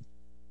uncovered?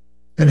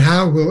 And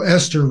how will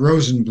Esther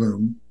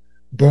Rosenblum,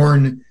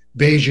 born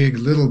Beijing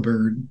Little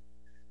Bird,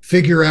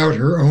 figure out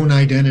her own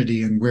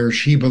identity and where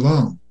she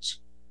belongs?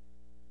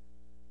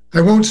 I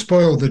won't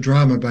spoil the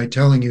drama by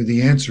telling you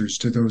the answers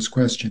to those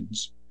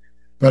questions,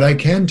 but I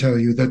can tell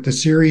you that the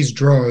series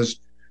draws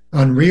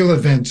on real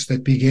events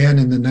that began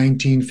in the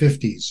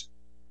 1950s,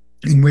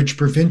 in which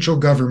provincial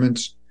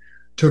governments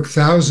took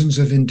thousands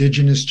of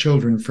Indigenous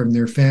children from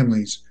their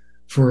families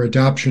for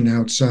adoption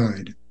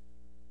outside.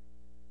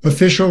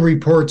 Official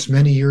reports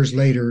many years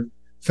later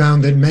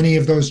found that many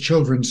of those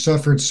children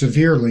suffered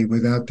severely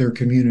without their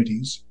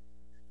communities,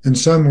 and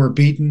some were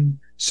beaten,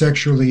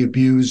 sexually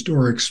abused,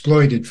 or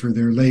exploited for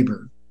their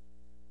labor.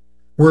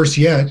 Worse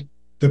yet,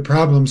 the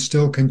problem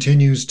still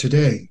continues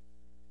today.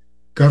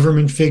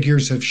 Government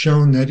figures have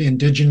shown that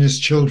Indigenous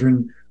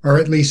children are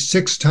at least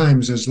 6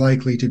 times as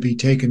likely to be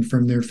taken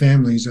from their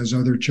families as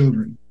other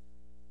children.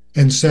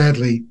 And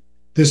sadly,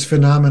 this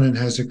phenomenon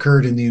has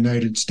occurred in the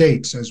United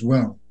States as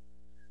well.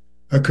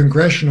 A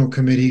congressional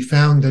committee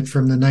found that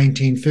from the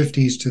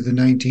 1950s to the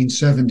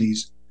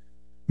 1970s,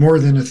 more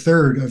than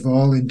 1/3 of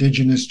all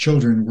Indigenous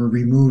children were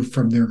removed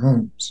from their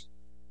homes.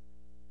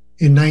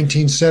 In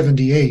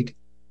 1978,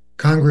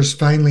 Congress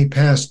finally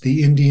passed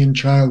the Indian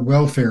Child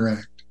Welfare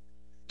Act,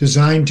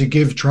 designed to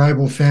give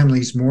tribal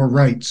families more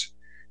rights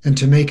and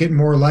to make it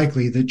more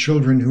likely that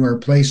children who are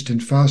placed in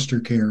foster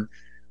care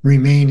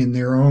remain in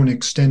their own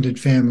extended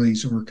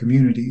families or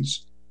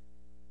communities.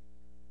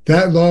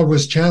 That law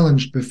was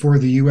challenged before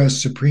the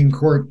U.S. Supreme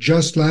Court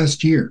just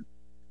last year,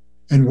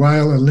 and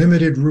while a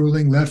limited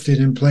ruling left it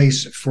in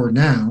place for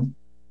now,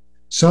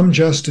 some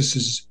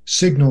justices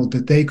signaled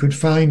that they could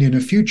find in a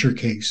future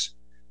case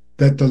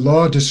that the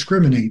law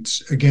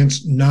discriminates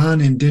against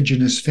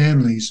non-Indigenous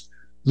families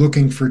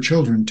looking for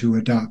children to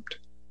adopt.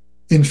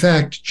 In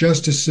fact,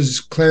 Justices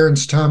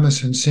Clarence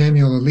Thomas and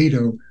Samuel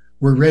Alito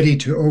were ready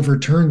to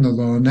overturn the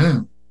law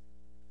now.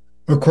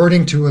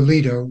 According to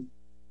Alito,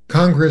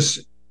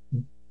 Congress,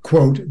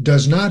 quote,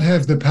 does not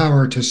have the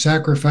power to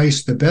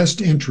sacrifice the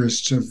best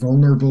interests of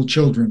vulnerable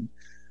children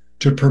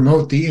to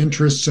promote the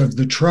interests of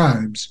the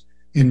tribes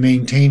in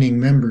maintaining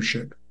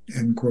membership,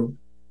 end quote.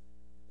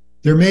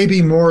 There may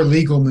be more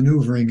legal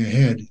maneuvering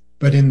ahead,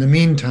 but in the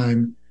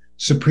meantime,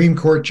 Supreme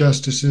Court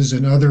justices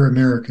and other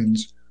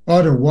Americans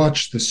ought to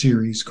watch the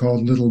series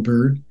called Little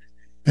Bird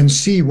and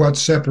see what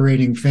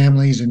separating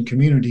families and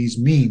communities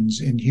means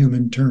in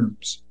human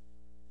terms.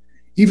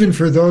 Even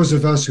for those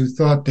of us who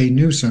thought they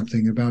knew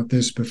something about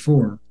this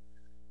before,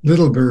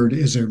 Little Bird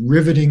is a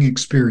riveting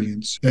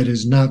experience that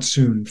is not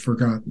soon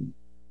forgotten.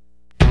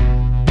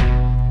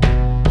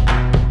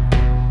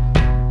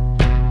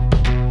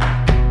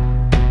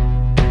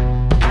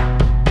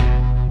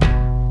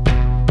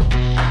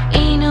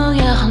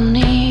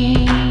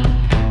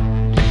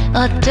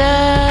 A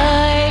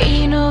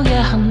day,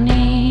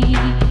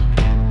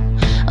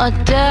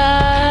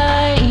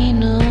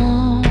 Adaino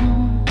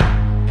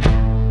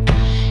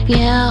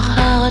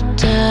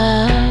Yahatai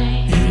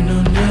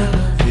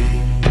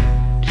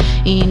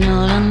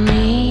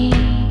Inolani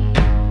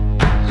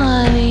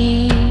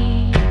Ali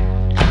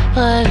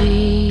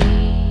Ali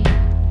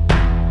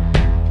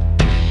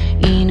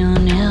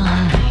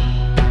Inonelali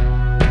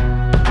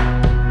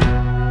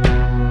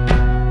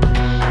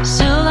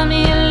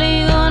Sugami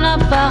Ligona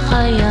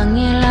Pakayang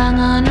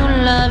Ilangan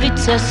Ulavit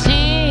sa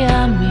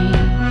siyami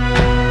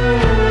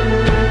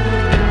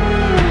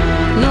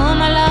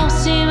Gumalaw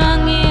si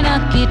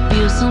Manginakit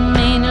Piusang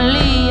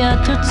Minalia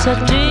Tut sa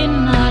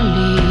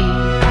Trinali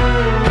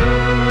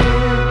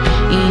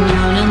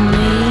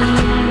Inolani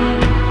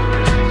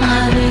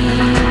Ali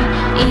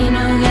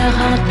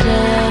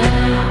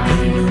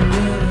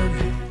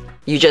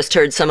You just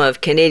heard some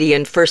of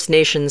Canadian First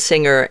Nation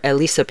singer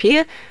Elisa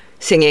Pia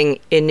singing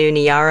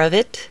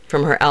Inuniaravit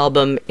from her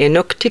album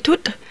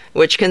Inuktitut,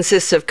 which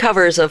consists of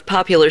covers of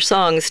popular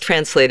songs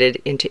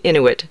translated into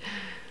Inuit.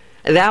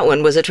 That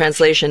one was a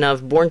translation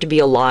of Born to Be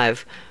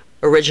Alive,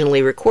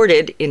 originally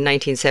recorded in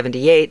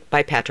 1978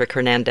 by Patrick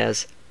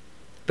Hernandez.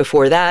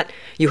 Before that,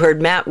 you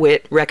heard Matt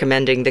Witt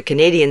recommending the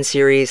Canadian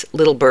series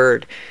Little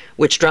Bird,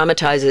 which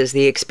dramatizes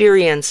the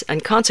experience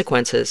and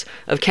consequences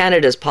of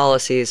Canada's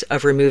policies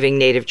of removing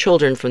Native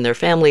children from their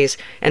families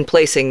and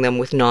placing them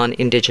with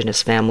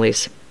non-Indigenous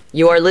families.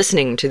 You are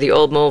listening to the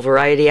Old Mole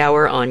Variety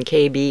Hour on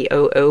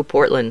KBOO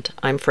Portland.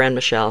 I'm Fran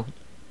Michelle.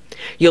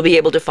 You'll be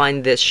able to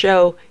find this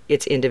show,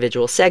 its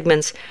individual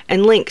segments,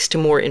 and links to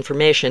more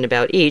information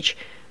about each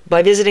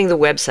by visiting the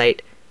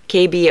website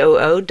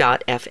kboo.fm/Old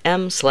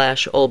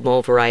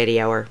Mole Variety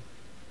Hour.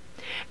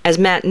 As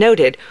Matt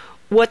noted,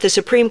 what the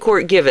Supreme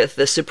Court giveth,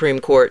 the Supreme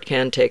Court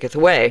can taketh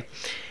away.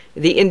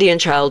 The Indian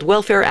Child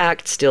Welfare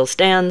Act still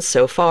stands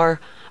so far,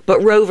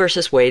 but Roe v.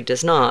 Wade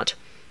does not.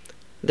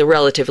 The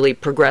relatively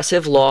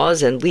progressive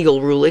laws and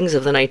legal rulings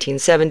of the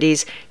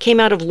 1970s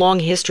came out of long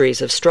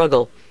histories of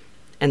struggle,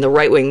 and the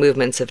right-wing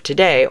movements of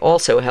today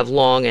also have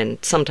long and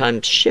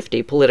sometimes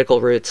shifty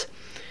political roots.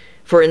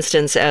 For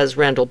instance, as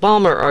Randall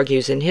Balmer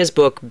argues in his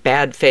book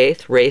Bad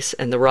Faith, Race,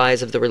 and the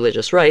Rise of the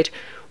Religious Right,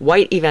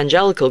 white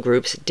evangelical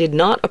groups did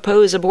not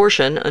oppose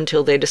abortion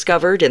until they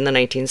discovered in the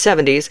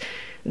 1970s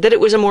that it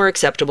was a more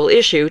acceptable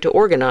issue to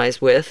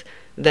organize with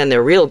than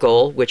their real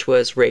goal, which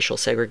was racial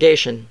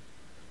segregation.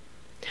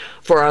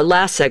 For our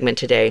last segment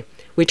today,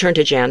 we turn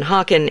to Jan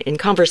Hawken in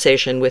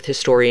conversation with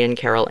historian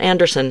Carol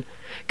Anderson,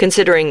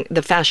 considering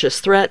the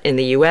fascist threat in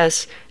the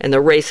U.S. and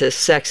the racist,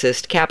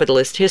 sexist,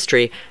 capitalist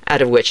history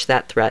out of which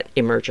that threat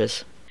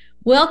emerges.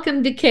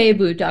 Welcome to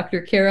KBOO,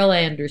 Dr. Carol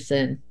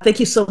Anderson. Thank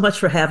you so much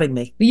for having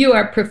me. You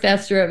are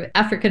professor of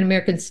African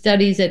American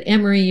Studies at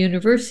Emory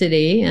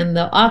University and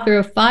the author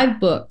of 5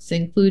 books,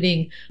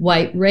 including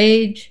White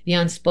Rage, The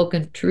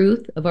Unspoken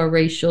Truth of Our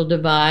Racial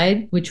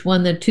Divide, which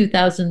won the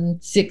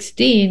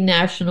 2016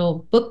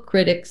 National Book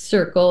Critics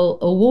Circle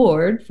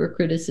Award for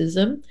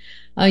criticism.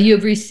 You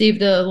have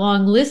received a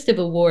long list of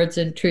awards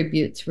and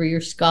tributes for your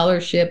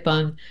scholarship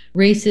on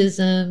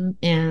racism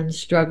and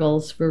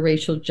struggles for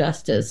racial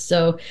justice.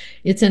 So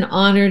it's an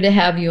honor to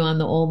have you on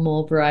the Old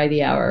Mole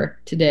Variety Hour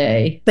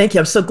today. Thank you.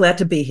 I'm so glad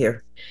to be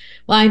here.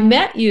 Well, I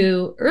met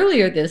you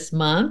earlier this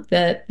month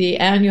at the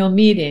annual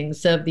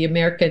meetings of the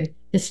American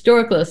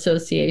Historical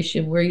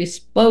Association, where you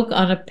spoke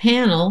on a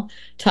panel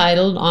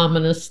titled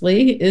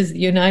ominously, Is the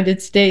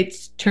United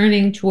States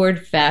Turning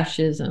Toward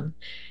Fascism?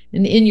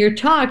 And in your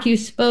talk, you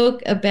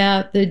spoke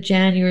about the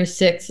January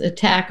 6th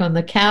attack on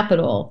the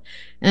Capitol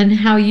and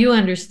how you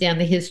understand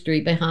the history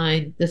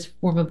behind this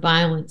form of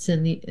violence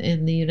in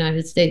the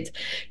United States.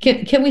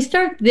 Can we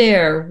start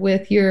there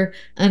with your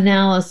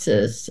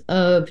analysis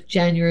of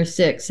January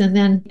 6th and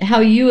then how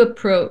you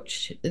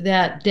approached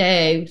that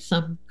day,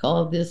 some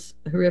call this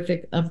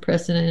horrific,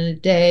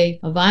 unprecedented day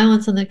of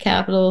violence on the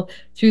Capitol,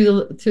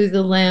 through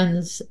the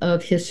lens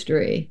of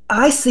history?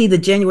 I see the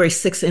January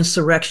 6th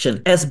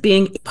insurrection as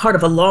being part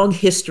of a long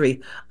history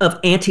of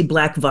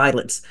anti-Black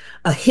violence,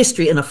 a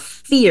history and a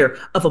fear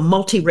of a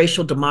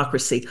multiracial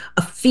democracy,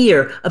 a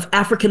fear of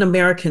African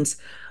Americans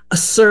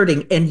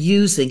asserting and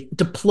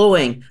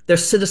deploying their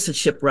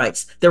citizenship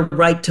rights, their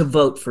right to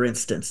vote, for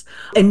instance.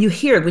 And you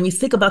hear, when you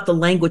think about the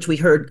language we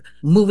heard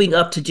moving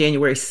up to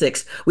January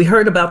 6th, we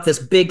heard about this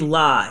big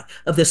lie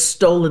of this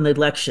stolen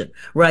election,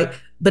 right?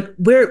 But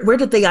where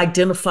did they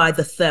identify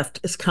the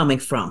theft is coming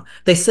from?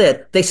 They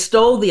said they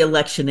stole the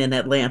election in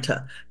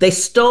Atlanta. They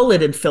stole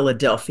it in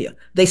Philadelphia.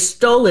 They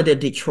stole it in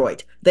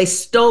Detroit. They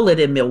stole it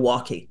in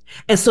Milwaukee.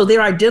 And so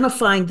they're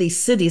identifying these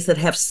cities that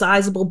have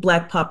sizable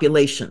Black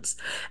populations.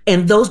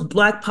 And those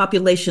Black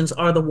populations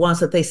are the ones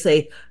that they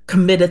say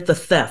committed the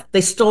theft.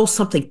 They stole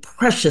something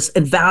precious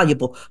and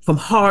valuable from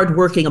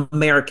hardworking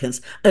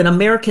Americans. And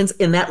Americans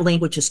in that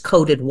language is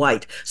coded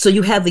white. So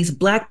you have these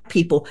Black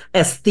people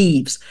as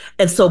thieves.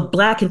 And so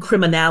Black and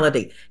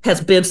criminality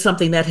has been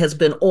something that has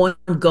been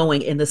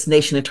ongoing in this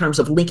nation in terms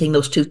of linking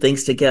those two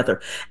things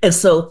together. And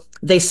so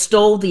they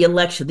stole the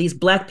election. These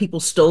Black people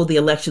stole the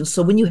election.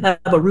 So when you have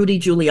a Rudy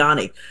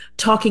Giuliani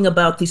talking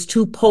about these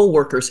two poll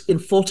workers in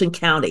Fulton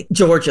County,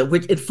 Georgia,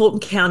 which in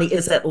Fulton County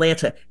is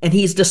Atlanta, and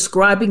he's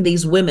describing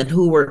these women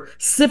who were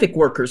civic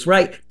workers,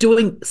 right?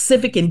 Doing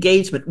civic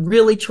engagement,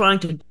 really trying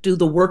to do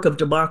the work of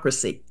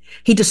democracy.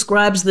 He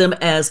describes them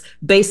as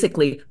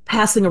basically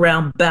passing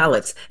around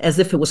ballots as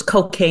if it was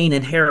cocaine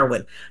and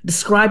heroin,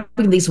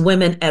 describing these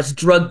women as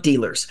drug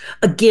dealers.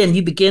 Again,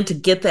 you begin to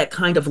get that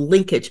kind of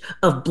linkage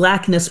of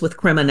Blackness with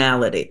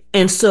criminality.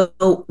 And so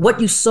what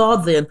you saw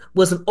then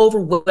was an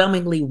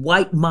overwhelmingly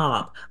white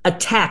mob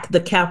attack the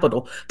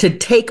Capitol to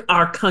take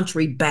our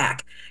country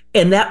back.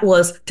 And that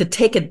was to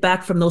take it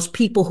back from those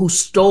people who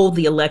stole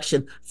the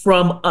election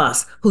from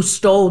us, who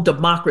stole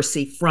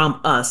democracy from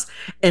us.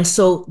 And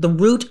so the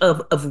root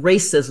of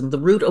racism, the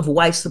root of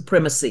white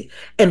supremacy,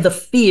 and the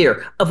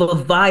fear of a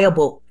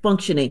viable,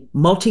 functioning,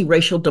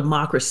 multiracial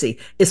democracy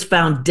is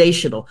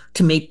foundational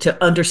to me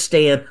to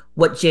understand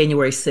what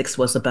January 6th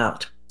was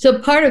about. So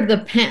part of the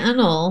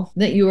panel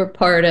that you were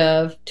part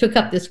of took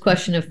up this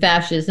question of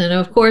fascism. And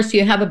of course,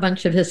 you have a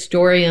bunch of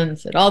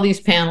historians at all these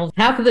panels.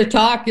 Half of the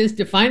talk is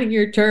defining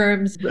your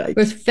terms. Right. Of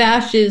course,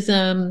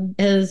 fascism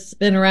has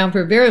been around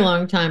for a very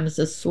long time as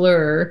a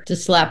slur to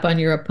slap on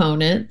your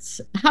opponents.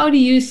 How do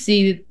you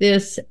see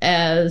this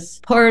as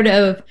part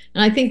of,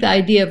 and I think the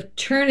idea of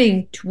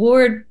turning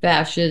toward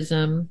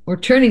fascism or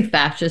turning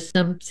fascist,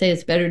 some say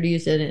it's better to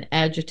use an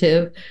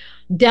adjective,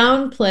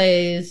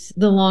 downplays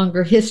the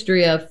longer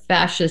history of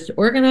fascist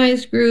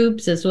organized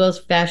groups as well as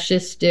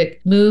fascistic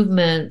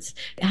movements.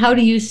 How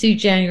do you see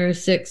January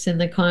 6th in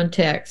the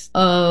context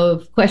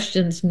of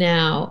questions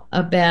now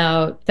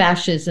about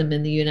fascism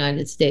in the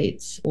United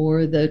States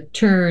or the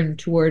turn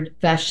toward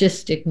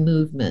fascistic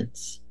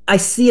movements? I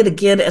see it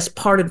again as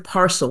part and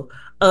parcel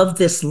of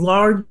this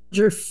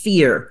larger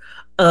fear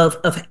of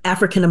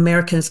African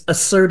Americans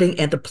asserting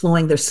and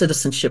deploying their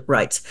citizenship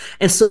rights.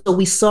 And so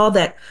we saw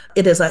that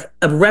it is a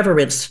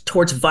reverence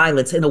towards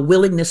violence and a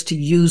willingness to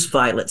use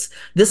violence.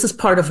 This is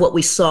part of what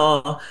we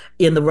saw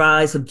in the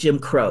rise of Jim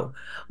Crow,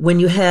 when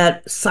you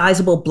had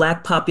sizable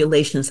Black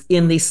populations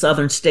in these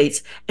southern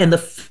states and the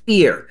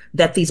fear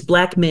that these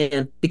Black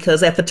men,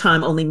 because at the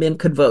time only men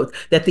could vote,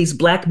 that these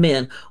Black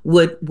men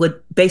would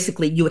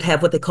basically, you would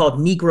have what they called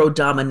Negro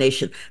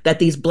domination, that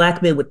these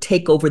Black men would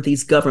take over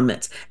these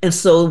governments. And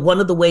so one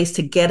of the ways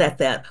to get at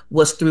that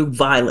was through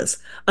violence.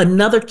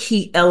 Another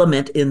key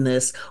element in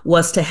this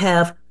was to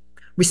have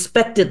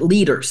respected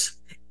leaders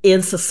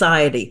in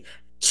society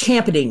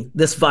championing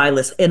this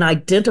violence and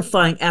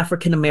identifying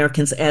African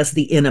Americans as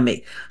the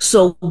enemy.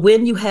 So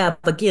when you have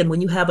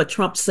a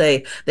Trump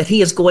say that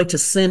he is going to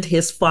send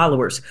his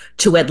followers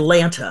to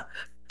Atlanta,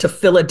 to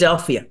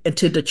Philadelphia, and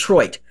to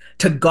Detroit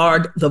to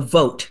guard the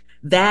vote,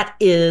 that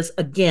is,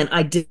 again,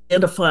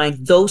 identifying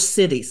those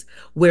cities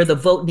where the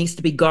vote needs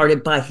to be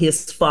guarded by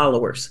his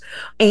followers.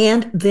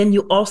 And then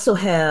you also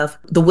have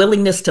the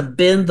willingness to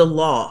bend the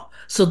law,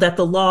 so that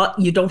the law,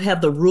 you don't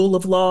have the rule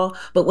of law,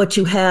 but what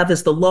you have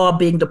is the law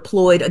being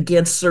deployed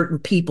against certain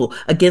people,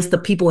 against the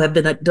people who have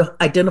been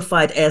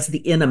identified as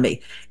the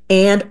enemy,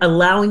 and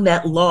allowing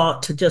that law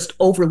to just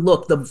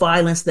overlook the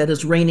violence that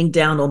is raining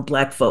down on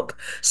Black folk.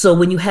 So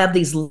when you have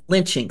these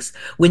lynchings,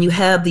 when you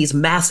have these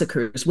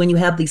massacres, when you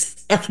have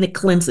these ethnic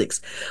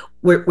cleansings,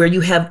 where you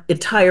have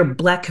entire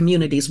Black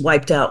communities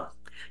wiped out,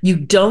 you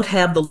don't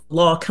have the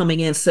law coming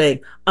in saying,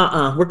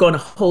 we're going to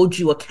hold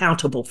you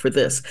accountable for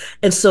this.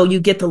 And so you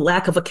get the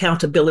lack of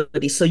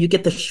accountability. So you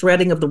get the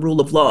shredding of the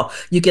rule of law.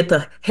 You get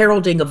the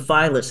heralding of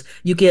violence.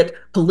 You get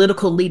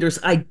political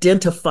leaders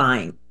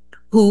identifying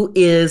who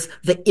is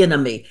the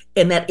enemy,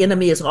 and that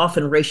enemy is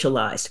often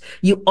racialized.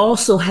 You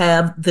also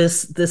have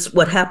this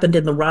what happened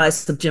in the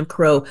rise of Jim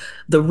Crow,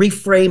 the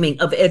reframing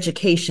of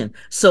education.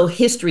 So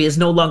history is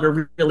no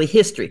longer really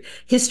history.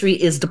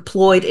 History is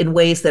deployed in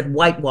ways that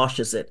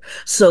whitewashes it,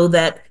 so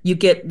that you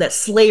get that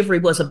slavery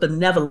was a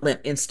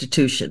benevolent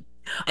institution,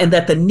 and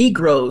that the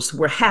Negroes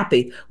were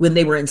happy when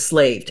they were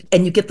enslaved.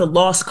 And you get the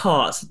lost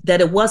cause,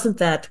 that it wasn't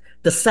that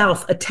the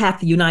South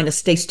attacked the United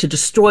States to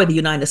destroy the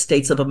United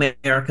States of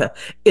America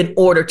in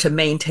order to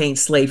maintain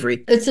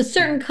slavery. It's a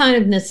certain kind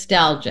of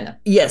nostalgia.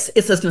 Yes,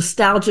 it's a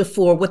nostalgia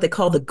for what they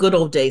call the good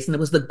old days. And it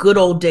was the good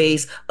old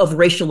days of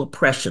racial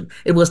oppression.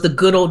 It was the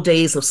good old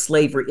days of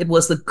slavery. It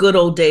was the good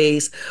old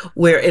days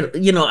where,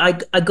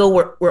 I go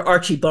where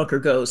Archie Bunker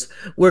goes,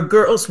 where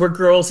girls were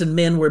girls and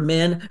men were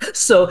men.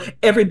 So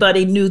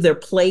everybody knew their their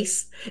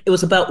place. It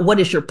was about what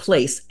is your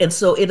place. And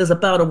so it is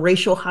about a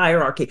racial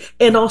hierarchy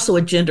and also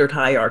a gendered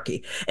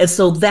hierarchy. And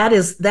so that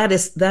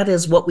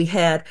is what we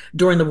had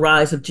during the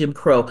rise of Jim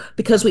Crow,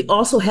 because we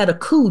also had a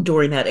coup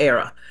during that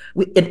era.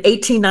 In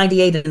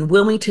 1898 in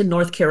Wilmington,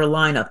 North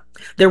Carolina,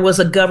 there was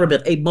a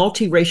government, a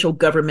multiracial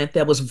government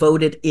that was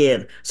voted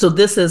in. So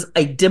this is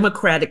a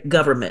democratic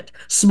government,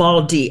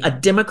 small d, a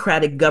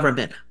democratic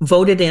government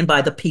voted in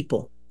by the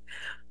people.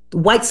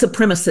 White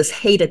supremacists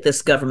hated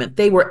this government.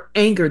 They were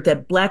angered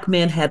that Black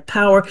men had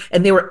power,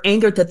 and they were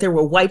angered that there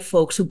were white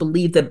folks who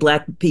believed that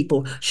Black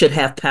people should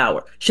have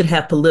power, should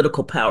have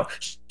political power,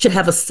 should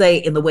have a say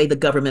in the way the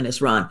government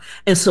is run.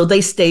 And so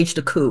they staged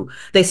a coup.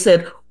 They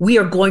said, we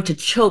are going to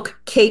choke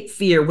Cape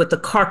Fear with the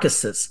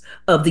carcasses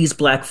of these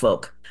Black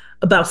folk.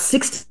 About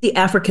 60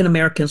 African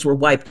Americans were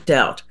wiped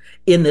out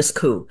in this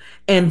coup.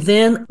 And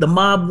then the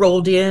mob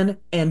rolled in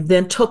and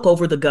then took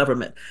over the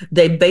government.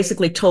 They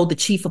basically told the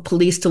chief of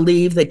police to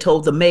leave, they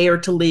told the mayor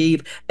to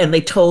leave, and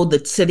they told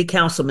the city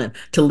councilman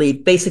to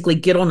leave. Basically,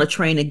 get on a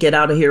train and get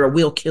out of here or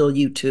we'll kill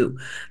you too.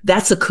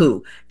 That's a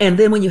coup. And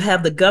then when you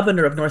have the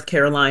governor of North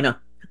Carolina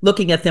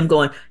looking at them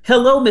going,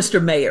 hello,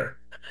 Mr. Mayor,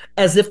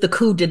 as if the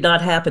coup did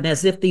not happen,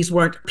 as if these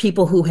weren't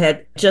people who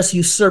had just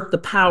usurped the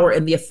power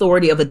and the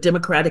authority of a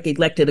democratic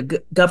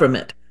elected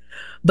government,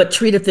 but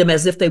treated them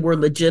as if they were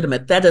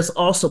legitimate. That is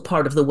also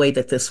part of the way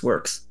that this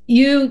works.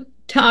 You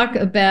talk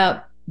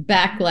about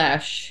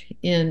backlash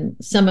in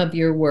some of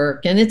your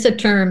work, and it's a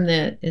term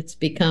that it's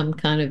become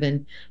kind of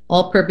an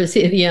all-purpose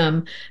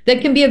idiom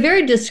that can be a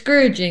very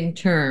discouraging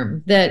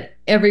term, that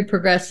every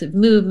progressive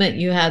movement,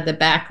 you had the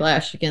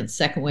backlash against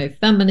second wave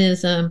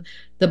feminism,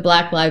 the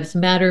Black Lives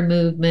Matter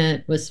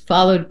movement was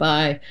followed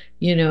by,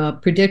 a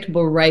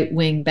predictable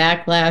right-wing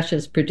backlash,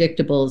 as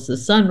predictable as the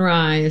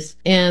sunrise.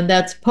 And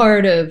that's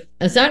part of,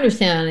 as I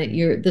understand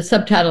it, the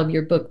subtitle of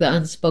your book, The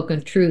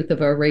Unspoken Truth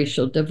of Our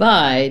Racial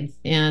Divide,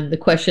 and the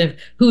question of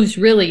who's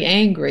really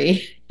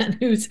angry and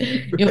who's,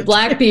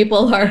 Black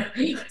people are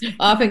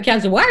often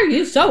cast, why are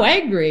you so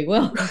angry?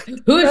 Well,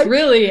 who's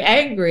really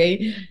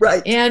angry?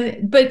 Right.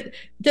 But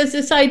does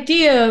this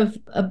idea of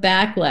a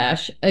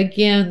backlash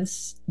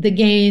against the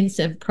gains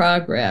and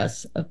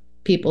progress of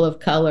people of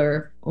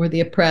color or the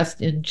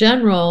oppressed in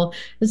general,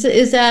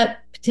 is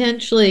that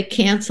potentially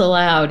cancel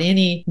out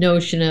any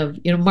notion of,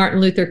 Martin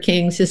Luther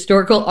King's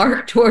historical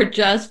arc toward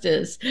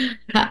justice?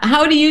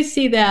 How do you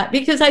see that?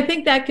 Because I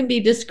think that can be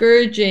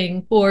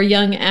discouraging for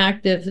young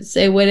actives.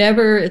 Say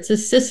whatever, it's a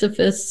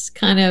Sisyphus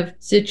kind of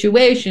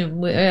situation.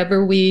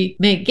 Wherever we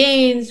make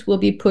gains, we'll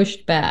be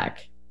pushed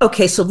back.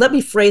 Okay, so let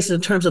me phrase it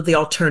in terms of the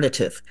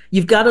alternative.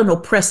 You've got an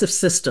oppressive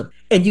system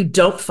and you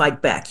don't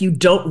fight back. You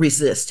don't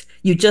resist.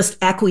 You just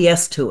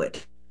acquiesce to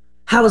it.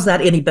 How is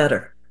that any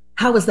better?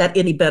 How is that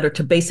any better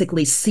to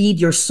basically cede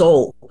your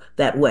soul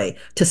that way,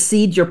 to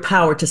cede your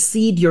power, to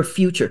cede your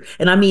future?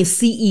 And I mean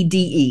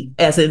CEDE,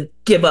 as in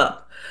give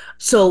up.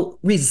 So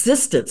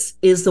resistance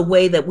is the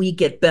way that we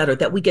get better,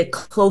 that we get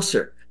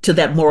closer to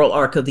that moral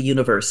arc of the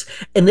universe.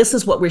 And this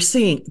is what we're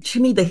seeing. To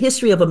me, the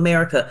history of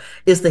America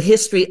is the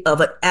history of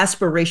an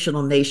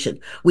aspirational nation.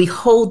 We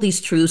hold these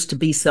truths to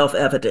be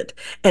self-evident.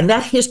 And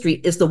that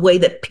history is the way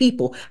that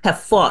people have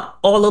fought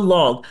all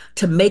along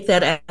to make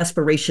that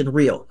aspiration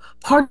real.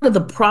 Part of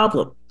the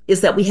problem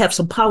is that we have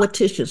some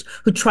politicians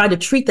who try to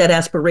treat that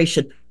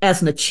aspiration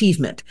as an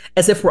achievement,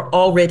 as if we're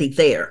already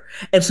there.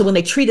 And so when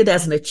they treat it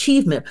as an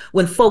achievement,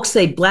 when folks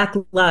say Black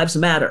Lives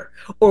Matter,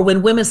 or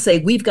when women say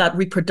we've got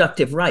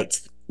reproductive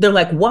rights, they're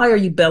like, why are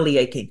you belly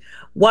aching?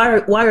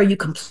 Why are you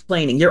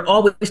complaining? You're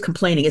always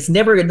complaining. It's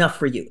never enough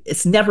for you.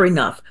 It's never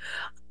enough.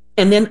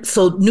 And then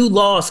so new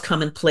laws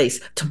come in place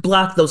to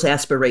block those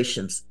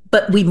aspirations.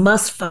 But we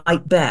must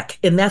fight back.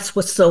 And that's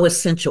what's so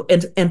essential.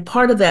 And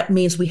part of that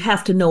means we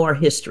have to know our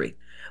history.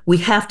 We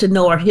have to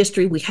know our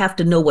history. We have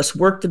to know what's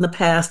worked in the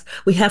past.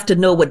 We have to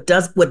know what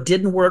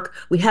didn't work.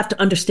 We have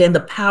to understand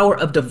the power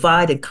of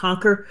divide and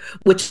conquer,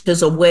 which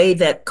is a way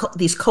that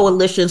these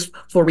coalitions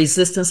for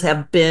resistance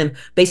have been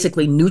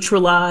basically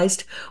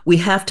neutralized. We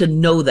have to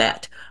know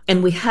that.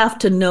 And we have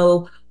to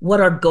know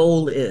what our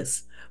goal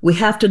is. We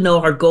have to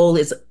know our goal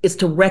is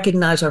to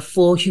recognize our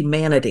full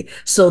humanity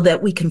so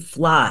that we can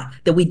fly,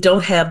 that we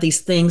don't have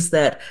these things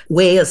that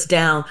weigh us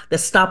down, that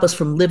stop us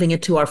from living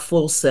into our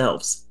full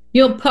selves.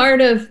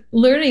 Part of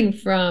learning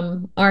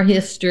from our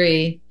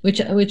history,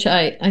 which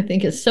I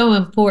think is so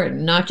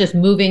important, not just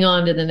moving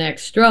on to the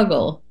next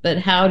struggle, but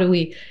how do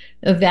we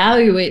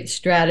evaluate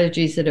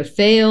strategies that have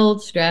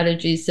failed,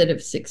 strategies that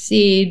have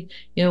succeeded,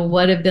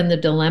 what have been the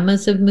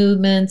dilemmas of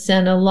movements.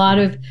 And a lot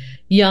of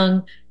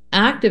young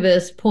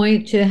activists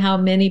point to how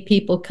many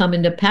people come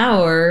into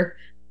power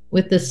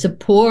with the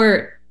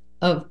support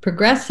of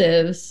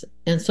progressives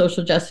and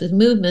social justice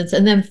movements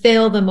and then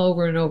fail them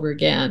over and over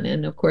again.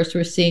 And of course,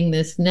 we're seeing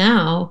this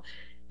now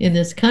in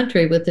this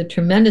country with the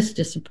tremendous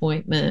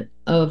disappointment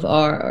of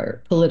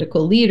our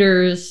political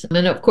leaders.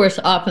 And of course,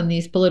 often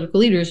these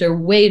political leaders are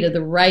way to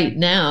the right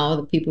now.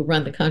 The people who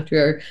run the country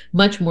are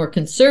much more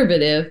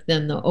conservative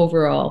than the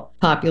overall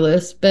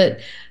populace. But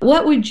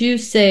what would you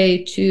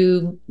say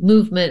to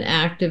movement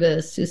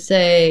activists who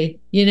say,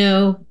 you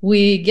know,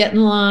 we get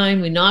in line,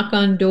 we knock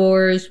on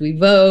doors, we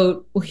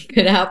vote, we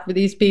get out for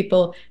these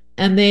people,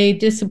 and they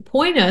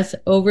disappoint us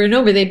over and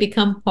over? They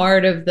become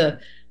part of the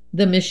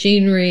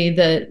machinery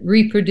that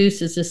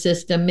reproduces a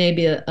system,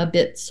 maybe a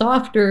bit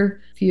softer,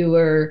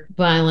 fewer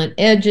violent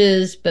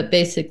edges, but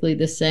basically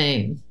the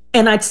same.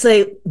 And I'd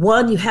say,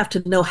 one, you have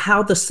to know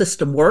how the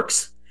system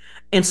works.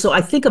 And so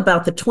I think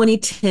about the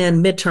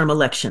 2010 midterm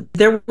election.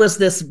 There was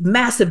this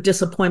massive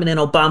disappointment in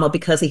Obama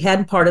because he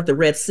hadn't parted the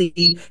Red Sea,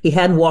 he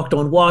hadn't walked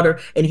on water,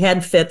 and he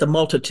hadn't fed the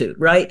multitude,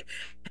 right?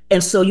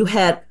 And so you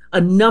had a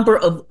number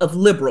of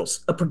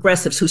liberals, of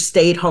progressives who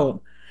stayed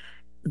home.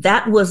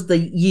 That was the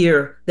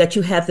year that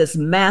you had this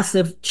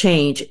massive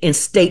change in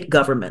state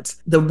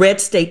governments, the red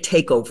state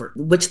takeover,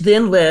 which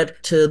then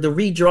led to the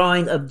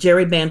redrawing of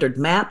gerrymandered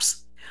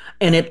maps.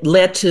 And it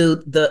led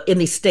to in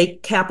the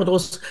state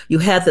capitals, you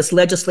had this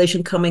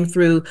legislation coming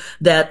through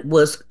that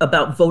was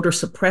about voter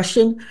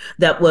suppression,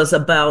 that was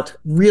about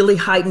really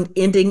heightened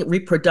ending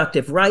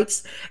reproductive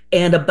rights,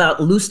 and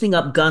about loosening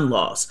up gun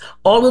laws.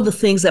 All of the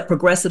things that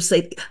progressives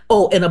say,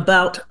 and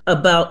about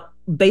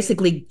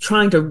basically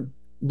trying to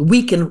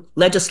weaken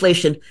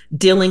legislation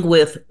dealing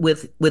with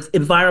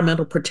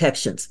environmental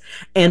protections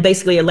and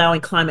basically allowing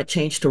climate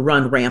change to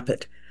run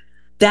rampant.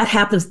 That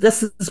happens.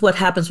 This is what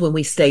happens when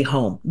we stay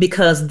home,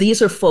 because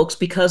these are folks,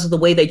 because of the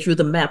way they drew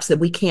the maps, that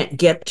we can't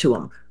get to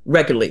them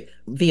regularly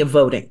via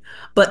voting.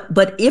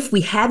 But if we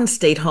hadn't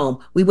stayed home,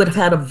 we would have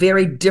had a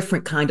very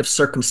different kind of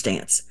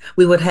circumstance.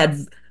 We would have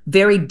had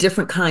very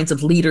different kinds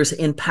of leaders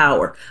in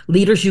power,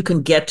 leaders you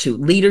can get to,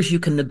 leaders you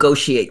can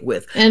negotiate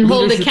with. And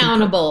hold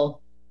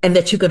accountable. And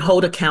that you can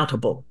hold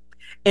accountable.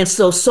 And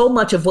so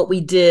much of what we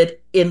did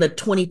in the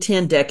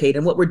 2010 decade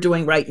and what we're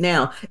doing right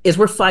now is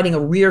we're fighting a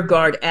rear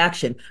guard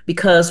action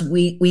because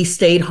we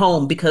stayed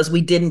home, because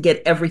we didn't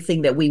get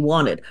everything that we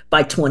wanted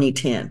by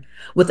 2010,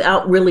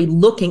 without really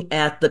looking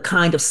at the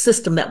kind of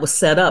system that was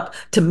set up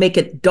to make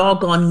it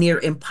doggone near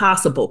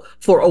impossible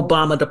for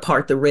Obama to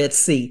part the Red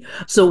Sea.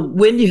 So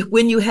when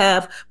you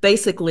have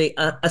basically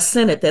a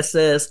Senate that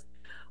says,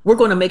 we're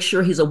going to make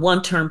sure he's a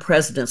one-term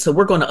president, so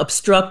we're going to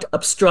obstruct.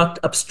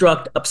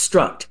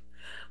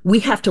 We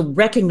have to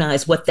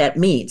recognize what that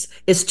means.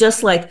 It's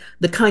just like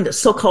the kind of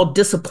so-called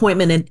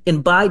disappointment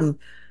in Biden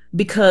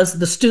because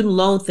the student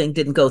loan thing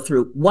didn't go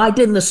through. Why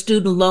didn't the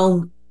student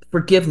loan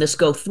forgiveness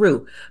go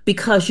through?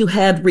 Because you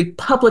had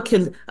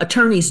Republican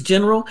attorneys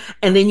general,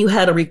 and then you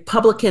had a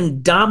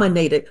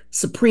Republican-dominated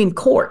Supreme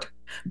Court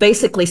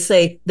basically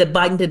say that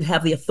Biden didn't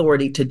have the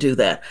authority to do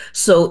that.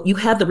 So you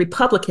had the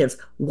Republicans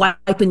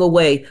wiping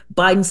away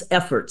Biden's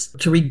efforts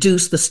to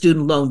reduce the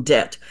student loan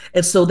debt,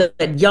 and so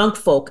that young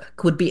folk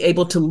could be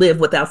able to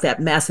live without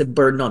that massive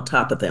burden on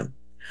top of them.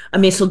 I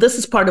mean, so this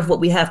is part of what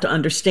we have to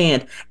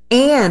understand.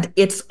 And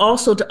it's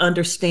also to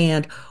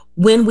understand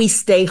when we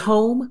stay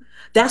home,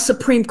 that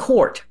Supreme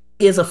Court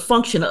is a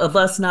function of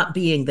us not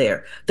being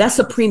there. That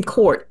Supreme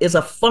Court is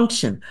a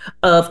function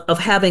of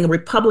having a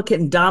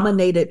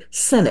Republican-dominated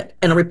Senate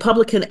and a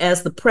Republican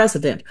as the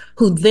president,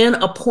 who then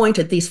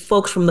appointed these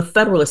folks from the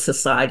Federalist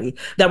Society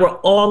that were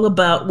all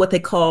about what they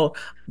call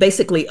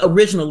basically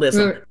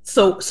originalism. Right.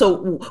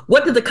 So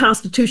what did the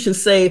Constitution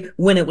say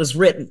when it was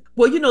written?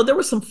 Well, there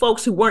were some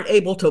folks who weren't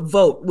able to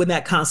vote when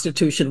that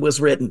Constitution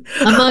was written.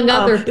 Among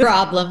other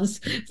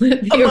problems.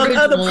 Among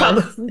other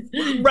problems.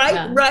 Right,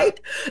 yeah. Right.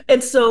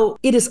 And so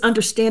it is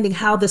understanding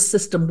how this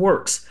system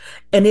works,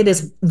 and it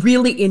is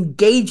really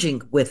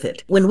engaging with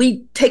it. When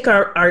we take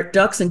our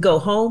ducks and go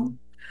home,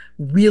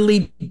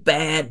 really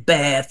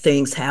bad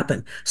things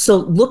happen. So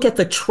look at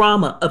the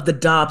trauma of the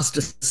Dobbs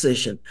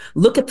decision.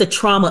 Look at the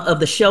trauma of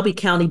the Shelby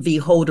County v.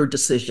 Holder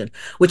decision,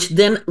 which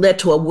then led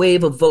to a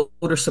wave of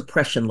voter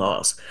suppression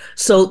laws.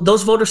 So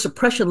those voter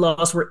suppression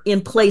laws were in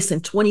place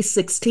in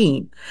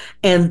 2016.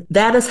 And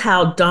that is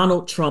how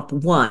Donald Trump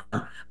won.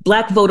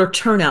 Black voter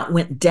turnout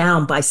went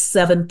down by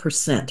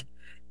 7%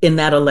 in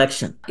that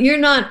election. You're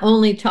not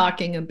only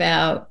talking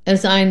about,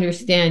 as I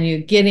understand you,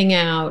 getting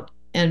out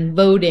and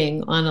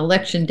voting on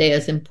election day,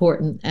 as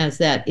important as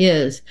that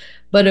is,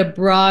 but a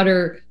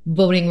broader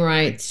voting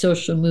rights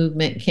social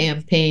movement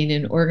campaign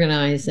and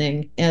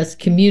organizing as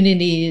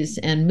communities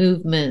and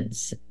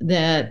movements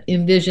that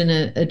envision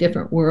a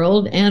different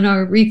world and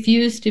are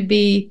refused to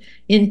be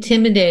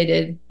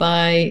intimidated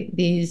by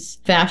these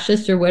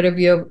fascists or whatever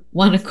you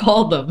want to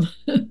call them.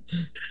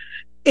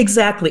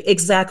 Exactly.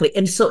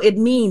 And so it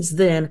means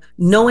then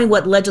knowing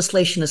what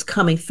legislation is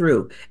coming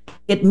through.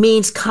 It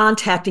means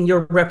contacting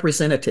your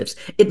representatives.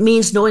 It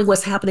means knowing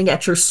what's happening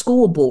at your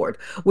school board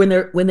when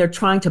they're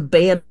trying to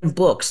ban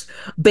books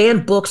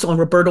on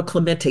Roberto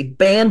Clemente,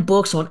 ban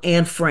books on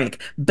Anne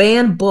Frank,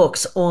 ban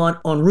books on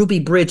Ruby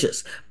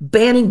Bridges,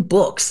 banning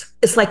books.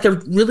 It's like they're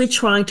really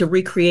trying to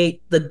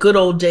recreate the good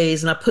old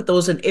days, and I put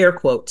those in air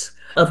quotes,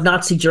 of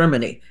Nazi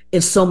Germany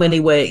in so many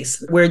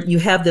ways, where you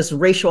have this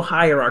racial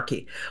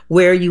hierarchy,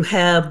 where you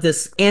have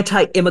this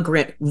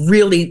anti-immigrant,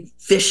 really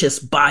vicious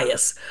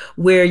bias,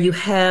 where you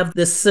have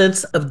this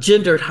sense of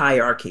gendered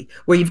hierarchy,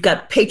 where you've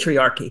got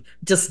patriarchy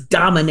just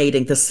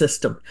dominating the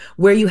system,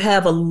 where you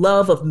have a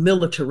love of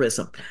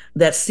militarism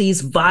that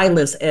sees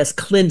violence as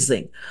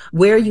cleansing,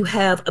 where you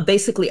have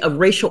basically a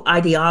racial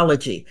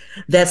ideology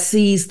that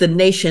sees the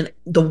nation,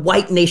 the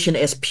white nation,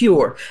 as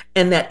pure,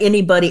 and that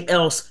anybody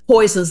else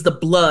poisons the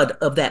blood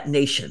of that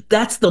nation.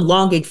 That's the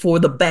longing for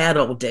the bad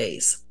old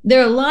days. There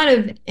are a lot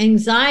of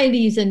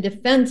anxieties and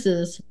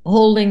defenses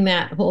holding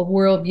that whole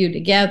worldview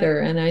together.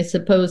 And I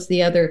suppose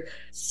the other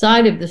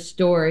side of the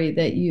story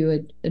that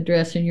you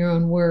address in your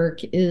own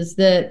work is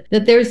that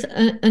there's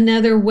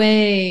another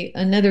way,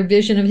 another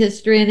vision of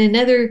history, and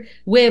another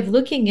way of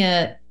looking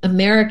at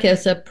America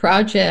as a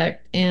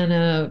project and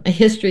a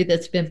history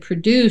that's been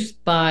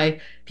produced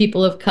by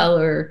people of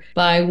color,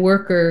 by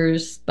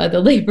workers, by the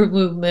labor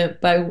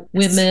movement, by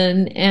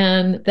women,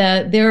 and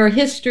that there are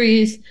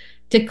histories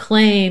to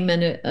claim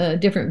and a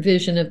different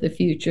vision of the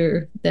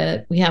future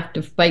that we have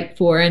to fight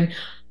for. And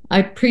I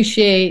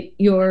appreciate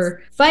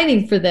your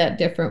fighting for that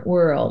different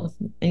world.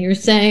 And you're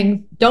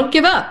saying, don't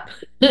give up.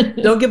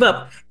 Don't give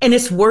up. And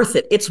it's worth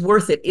it. It's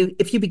worth it.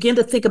 If you begin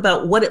to think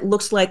about what it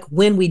looks like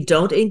when we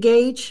don't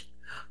engage,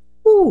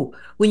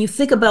 when you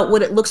think about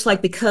what it looks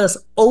like, because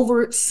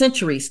over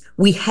centuries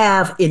we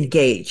have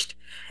engaged.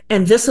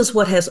 And this is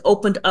what has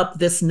opened up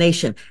this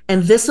nation.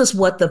 And this is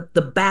what the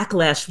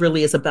backlash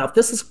really is about.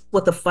 This is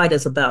what the fight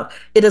is about.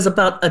 It is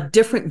about a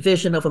different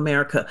vision of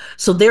America.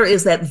 So there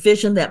is that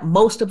vision that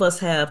most of us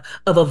have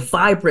of a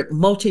vibrant,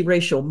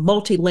 multiracial,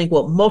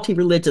 multilingual,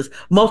 multi-religious,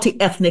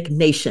 multi-ethnic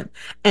nation.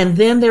 And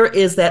then there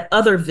is that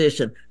other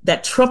vision,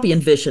 that Trumpian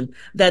vision,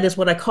 that is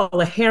what I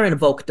call a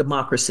Herrenvolk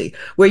democracy,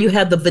 where you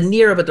have the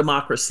veneer of a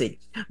democracy.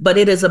 But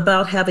it is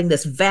about having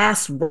this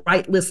vast,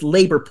 rightless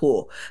labor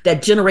pool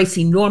that generates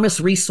enormous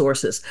resources.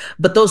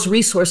 But those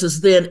resources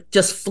then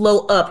just flow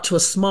up to a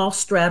small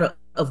strata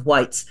of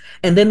whites.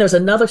 And then there's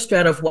another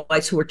strata of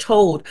whites who are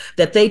told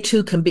that they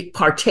too can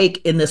partake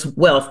in this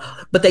wealth,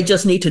 but they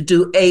just need to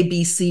do A,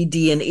 B, C,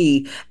 D, and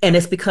E. And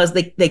it's because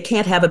they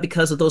can't have it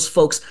because of those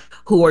folks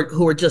who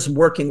are just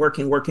working.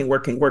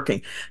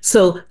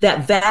 So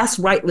that vast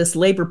rightless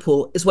labor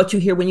pool is what you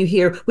hear when you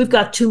hear we've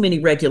got too many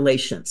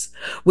regulations,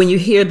 when you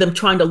hear them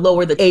trying to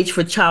lower the age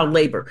for child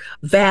labor.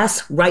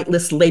 Vast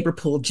rightless labor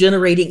pool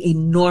generating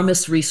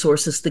enormous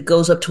resources that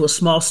goes up to a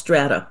small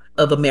strata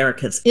of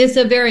Americans. It's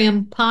a very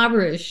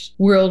impoverished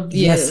worldview.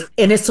 Yes,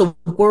 and it's a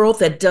world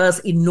that does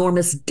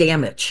enormous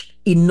damage,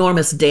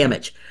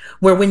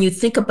 where when you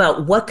think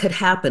about what could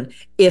happen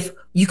if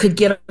you could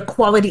get a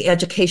quality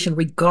education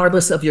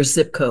regardless of your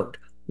zip code.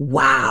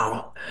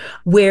 Wow.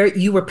 Where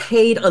you were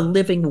paid a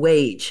living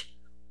wage.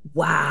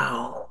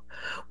 Wow.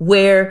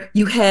 Where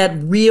you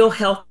had real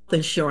health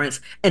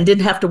insurance and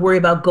didn't have to worry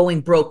about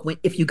going broke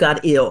if you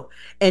got ill,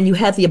 and you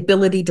had the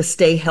ability to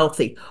stay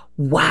healthy.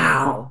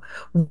 Wow.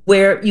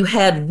 Where you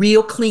had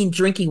real clean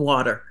drinking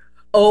water.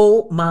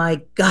 Oh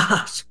my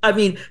gosh. I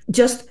mean,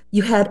 just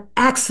you had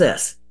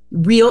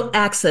real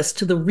access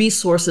to the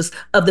resources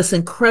of this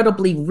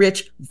incredibly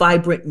rich,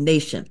 vibrant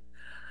nation.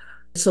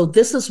 So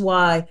this is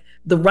why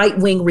the right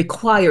wing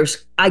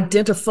requires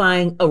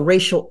identifying a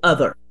racial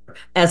other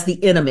as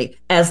the enemy,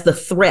 as the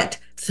threat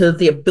to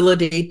the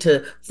ability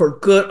for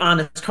good,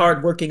 honest,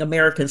 hardworking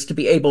Americans to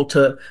be able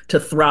to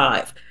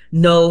thrive.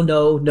 No.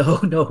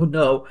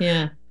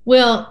 Yeah.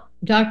 Well,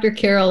 Dr.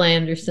 Carol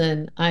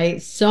Anderson, I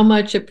so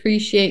much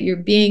appreciate your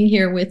being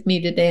here with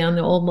me today on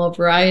the Old Mo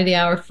Variety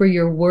Hour, for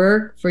your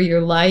work, for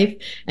your life,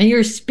 and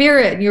your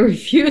spirit and your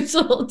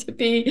refusal to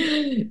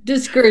be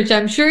discouraged.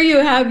 I'm sure you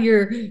have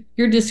your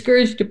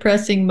discouraged,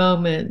 depressing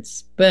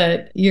moments,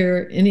 but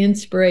you're an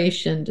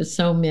inspiration to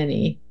so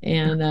many.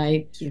 And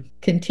I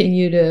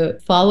continue to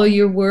follow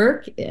your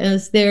work.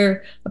 Is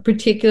there a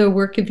particular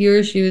work of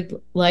yours you'd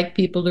like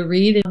people to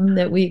read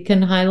that we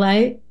can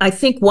highlight? I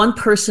think One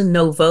Person,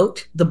 No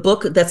Vote, the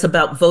book that's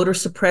about voter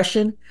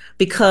suppression,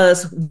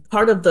 because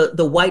part of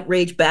the white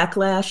rage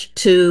backlash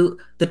to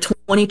the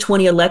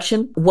 2020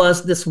 election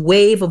was this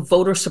wave of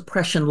voter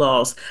suppression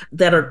laws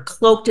that are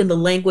cloaked in the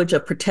language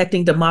of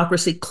protecting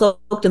democracy,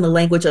 cloaked in the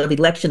language of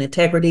election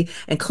integrity,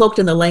 and cloaked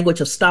in the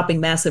language of stopping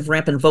massive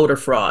rampant voter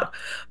fraud.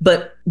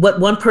 But what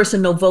One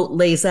Person, No Vote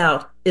lays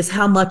out is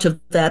how much of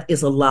that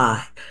is a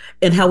lie,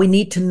 and how we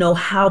need to know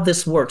how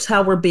this works,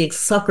 how we're being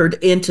suckered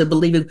into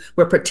believing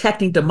we're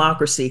protecting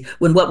democracy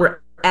when what we're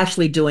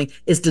actually doing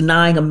is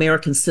denying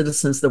American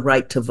citizens the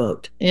right to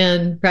vote.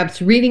 And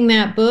perhaps reading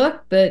that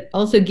book, but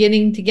also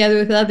getting together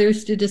with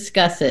others to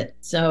discuss it.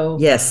 So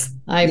yes,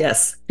 I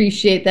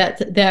appreciate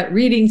that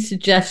reading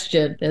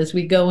suggestion as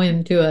we go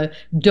into a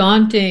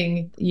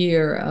daunting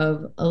year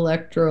of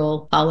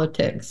electoral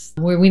politics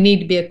where we need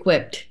to be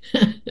equipped.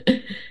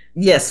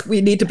 Yes,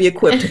 we need to be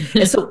equipped.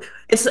 And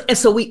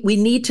so we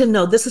need to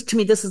know, this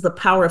is the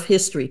power of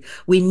history.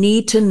 We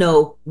need to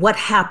know what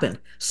happened.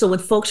 So when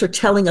folks are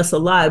telling us a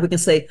lie, we can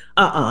say,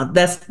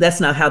 that's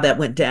not how that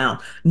went down.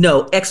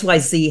 No,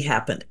 XYZ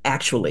happened,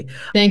 actually.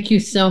 Thank you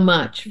so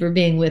much for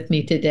being with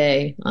me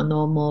today on the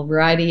Old Mole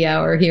Variety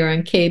Hour here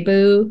on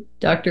KBOO,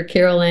 Dr.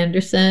 Carol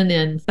Anderson.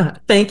 And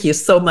thank you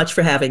so much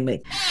for having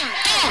me.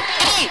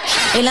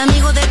 El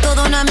amigo de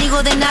todo, no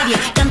amigo de nadie.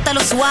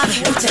 Cántalo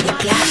suave.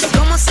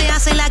 Cómo se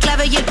hace la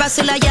clave y el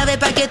paso y la llave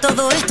para que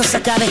todo esto se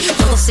acabe.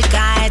 Todo se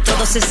cae,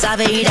 todo se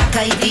sabe. Irak,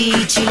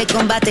 Haití, Chile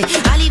combate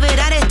a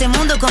liberar este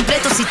mundo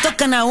completo si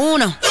tocan a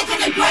uno.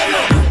 Tocan el pueblo.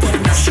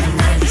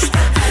 Internacionalista,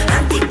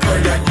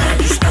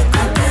 anticolonialista,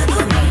 contra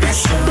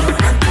dominación,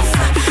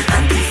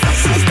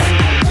 antifascista.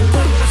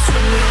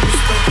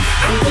 Internacionalista,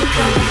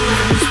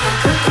 anticolonialista,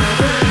 contra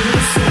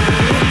dominación.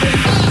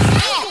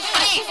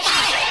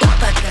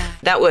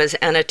 That was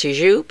Anna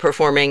Tijoux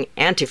performing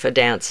Antifa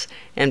Dance,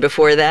 and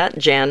before that,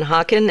 Jan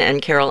Hawken and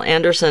Carol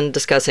Anderson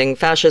discussing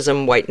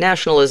fascism, white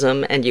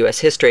nationalism, and U.S.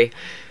 history.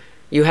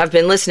 You have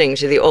been listening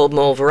to the Old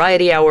Mole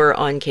Variety Hour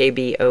on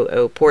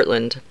KBOO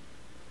Portland.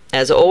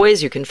 As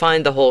always, you can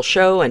find the whole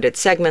show and its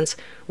segments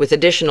with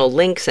additional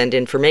links and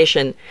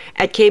information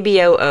at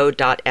kboo.fm/Old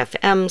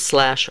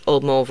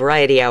Mole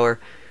Variety Hour,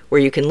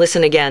 where you can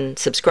listen again,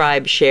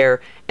 subscribe,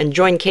 share, and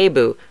join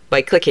KBOO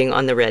by clicking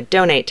on the red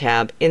Donate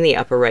tab in the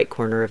upper right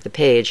corner of the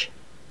page.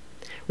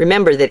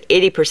 Remember that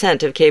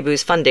 80% of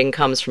KBOO's funding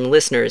comes from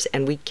listeners,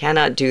 and we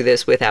cannot do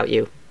this without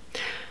you.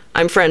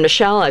 I'm Fran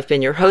Michelle. I've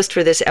been your host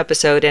for this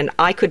episode, and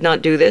I could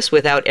not do this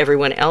without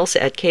everyone else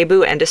at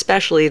KBOO, and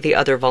especially the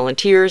other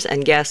volunteers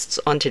and guests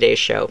on today's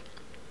show.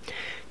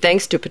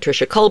 Thanks to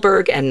Patricia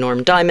Kullberg and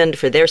Norm Diamond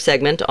for their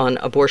segment on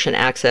abortion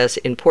access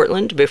in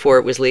Portland before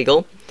it was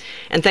legal.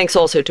 And thanks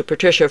also to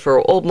Patricia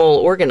for Old Mole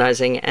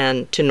organizing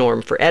and to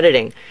Norm for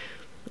editing.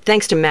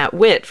 Thanks to Matt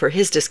Witt for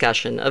his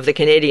discussion of the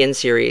Canadian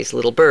series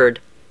Little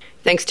Bird.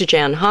 Thanks to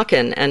Jan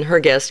Hawken and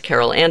her guest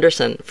Carol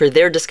Anderson for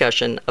their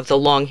discussion of the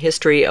long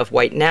history of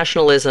white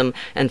nationalism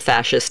and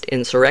fascist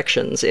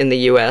insurrections in the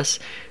U.S.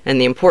 and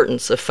the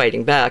importance of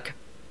fighting back.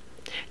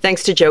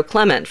 Thanks to Joe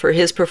Clement for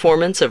his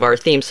performance of our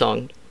theme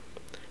song.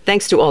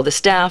 Thanks to all the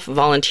staff,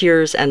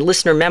 volunteers, and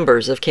listener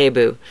members of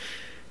KBOO.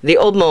 The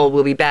Old Mole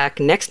will be back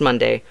next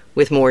Monday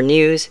with more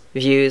news,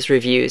 views,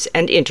 reviews,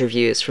 and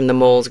interviews from the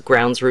Mole's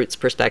grounds roots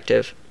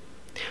perspective.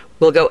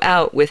 We'll go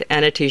out with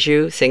Anna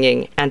Tijoux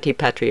singing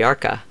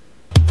Antipatriarcha.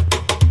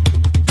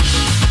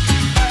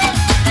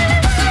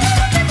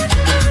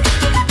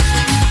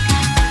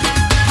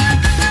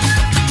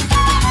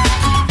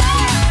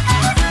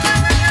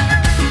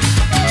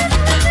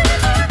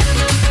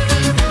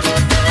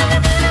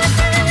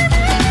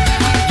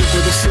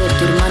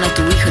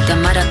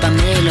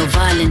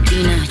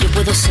 Valentina, yo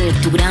puedo ser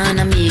tu gran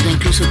amiga,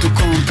 incluso tu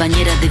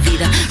compañera de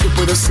vida. Yo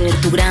puedo ser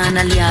tu gran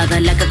aliada,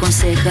 la que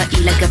aconseja y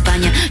la que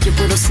apaña. Yo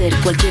puedo ser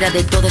cualquiera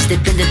de todas,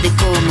 depende de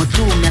cómo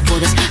tú me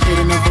apodas.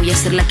 Pero no voy a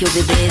ser la que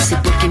obedece,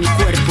 porque mi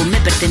cuerpo me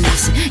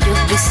pertenece. Yo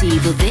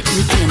decido de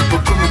mi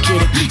tiempo, como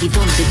quiero y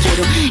donde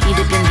quiero.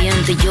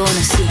 Independiente yo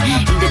nací,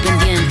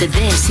 independiente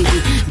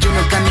decidí. Yo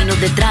no camino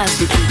detrás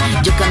de ti,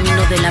 yo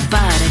camino de la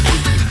para ti.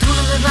 Tú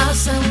no me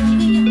vas a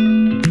humillar.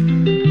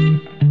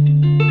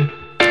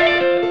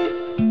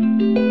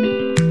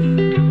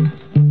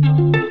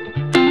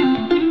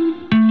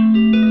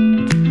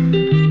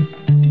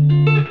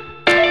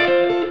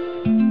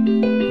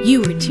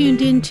 You are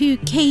tuned into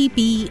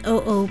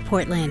KBOO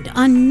Portland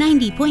on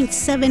 90.7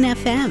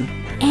 FM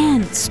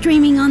and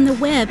streaming on the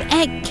web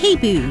at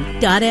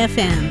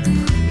kboo.fm.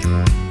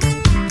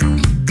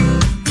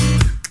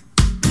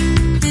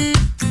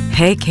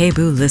 Hey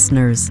KBOO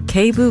listeners,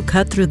 KBOO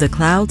cut through the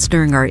clouds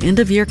during our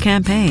end-of-year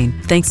campaign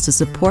thanks to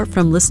support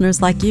from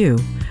listeners like you.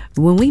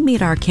 When we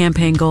meet our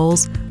campaign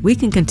goals, we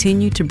can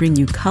continue to bring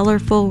you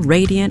colorful,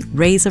 radiant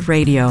rays of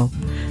radio.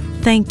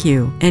 Thank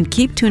you, and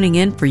keep tuning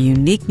in for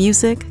unique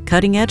music,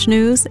 cutting-edge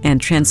news,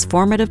 and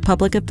transformative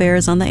public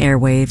affairs on the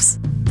airwaves.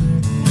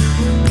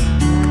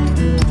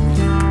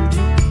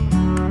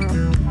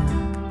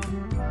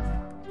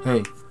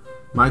 Hey,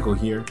 Michael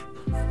here.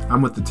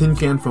 I'm with the Tin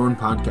Can Phone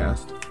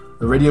Podcast,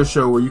 a radio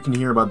show where you can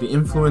hear about the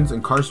influence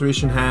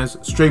incarceration has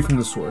straight from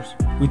the source.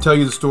 We tell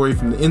you the story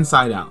from the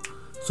inside out.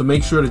 So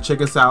make sure to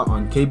check us out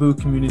on KBOO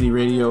Community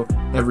Radio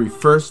every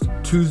first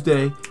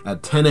Tuesday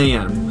at 10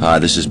 a.m. Hi,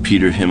 this is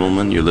Peter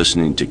Himmelman. You're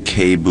listening to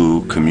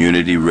KBOO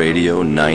Community Radio 90.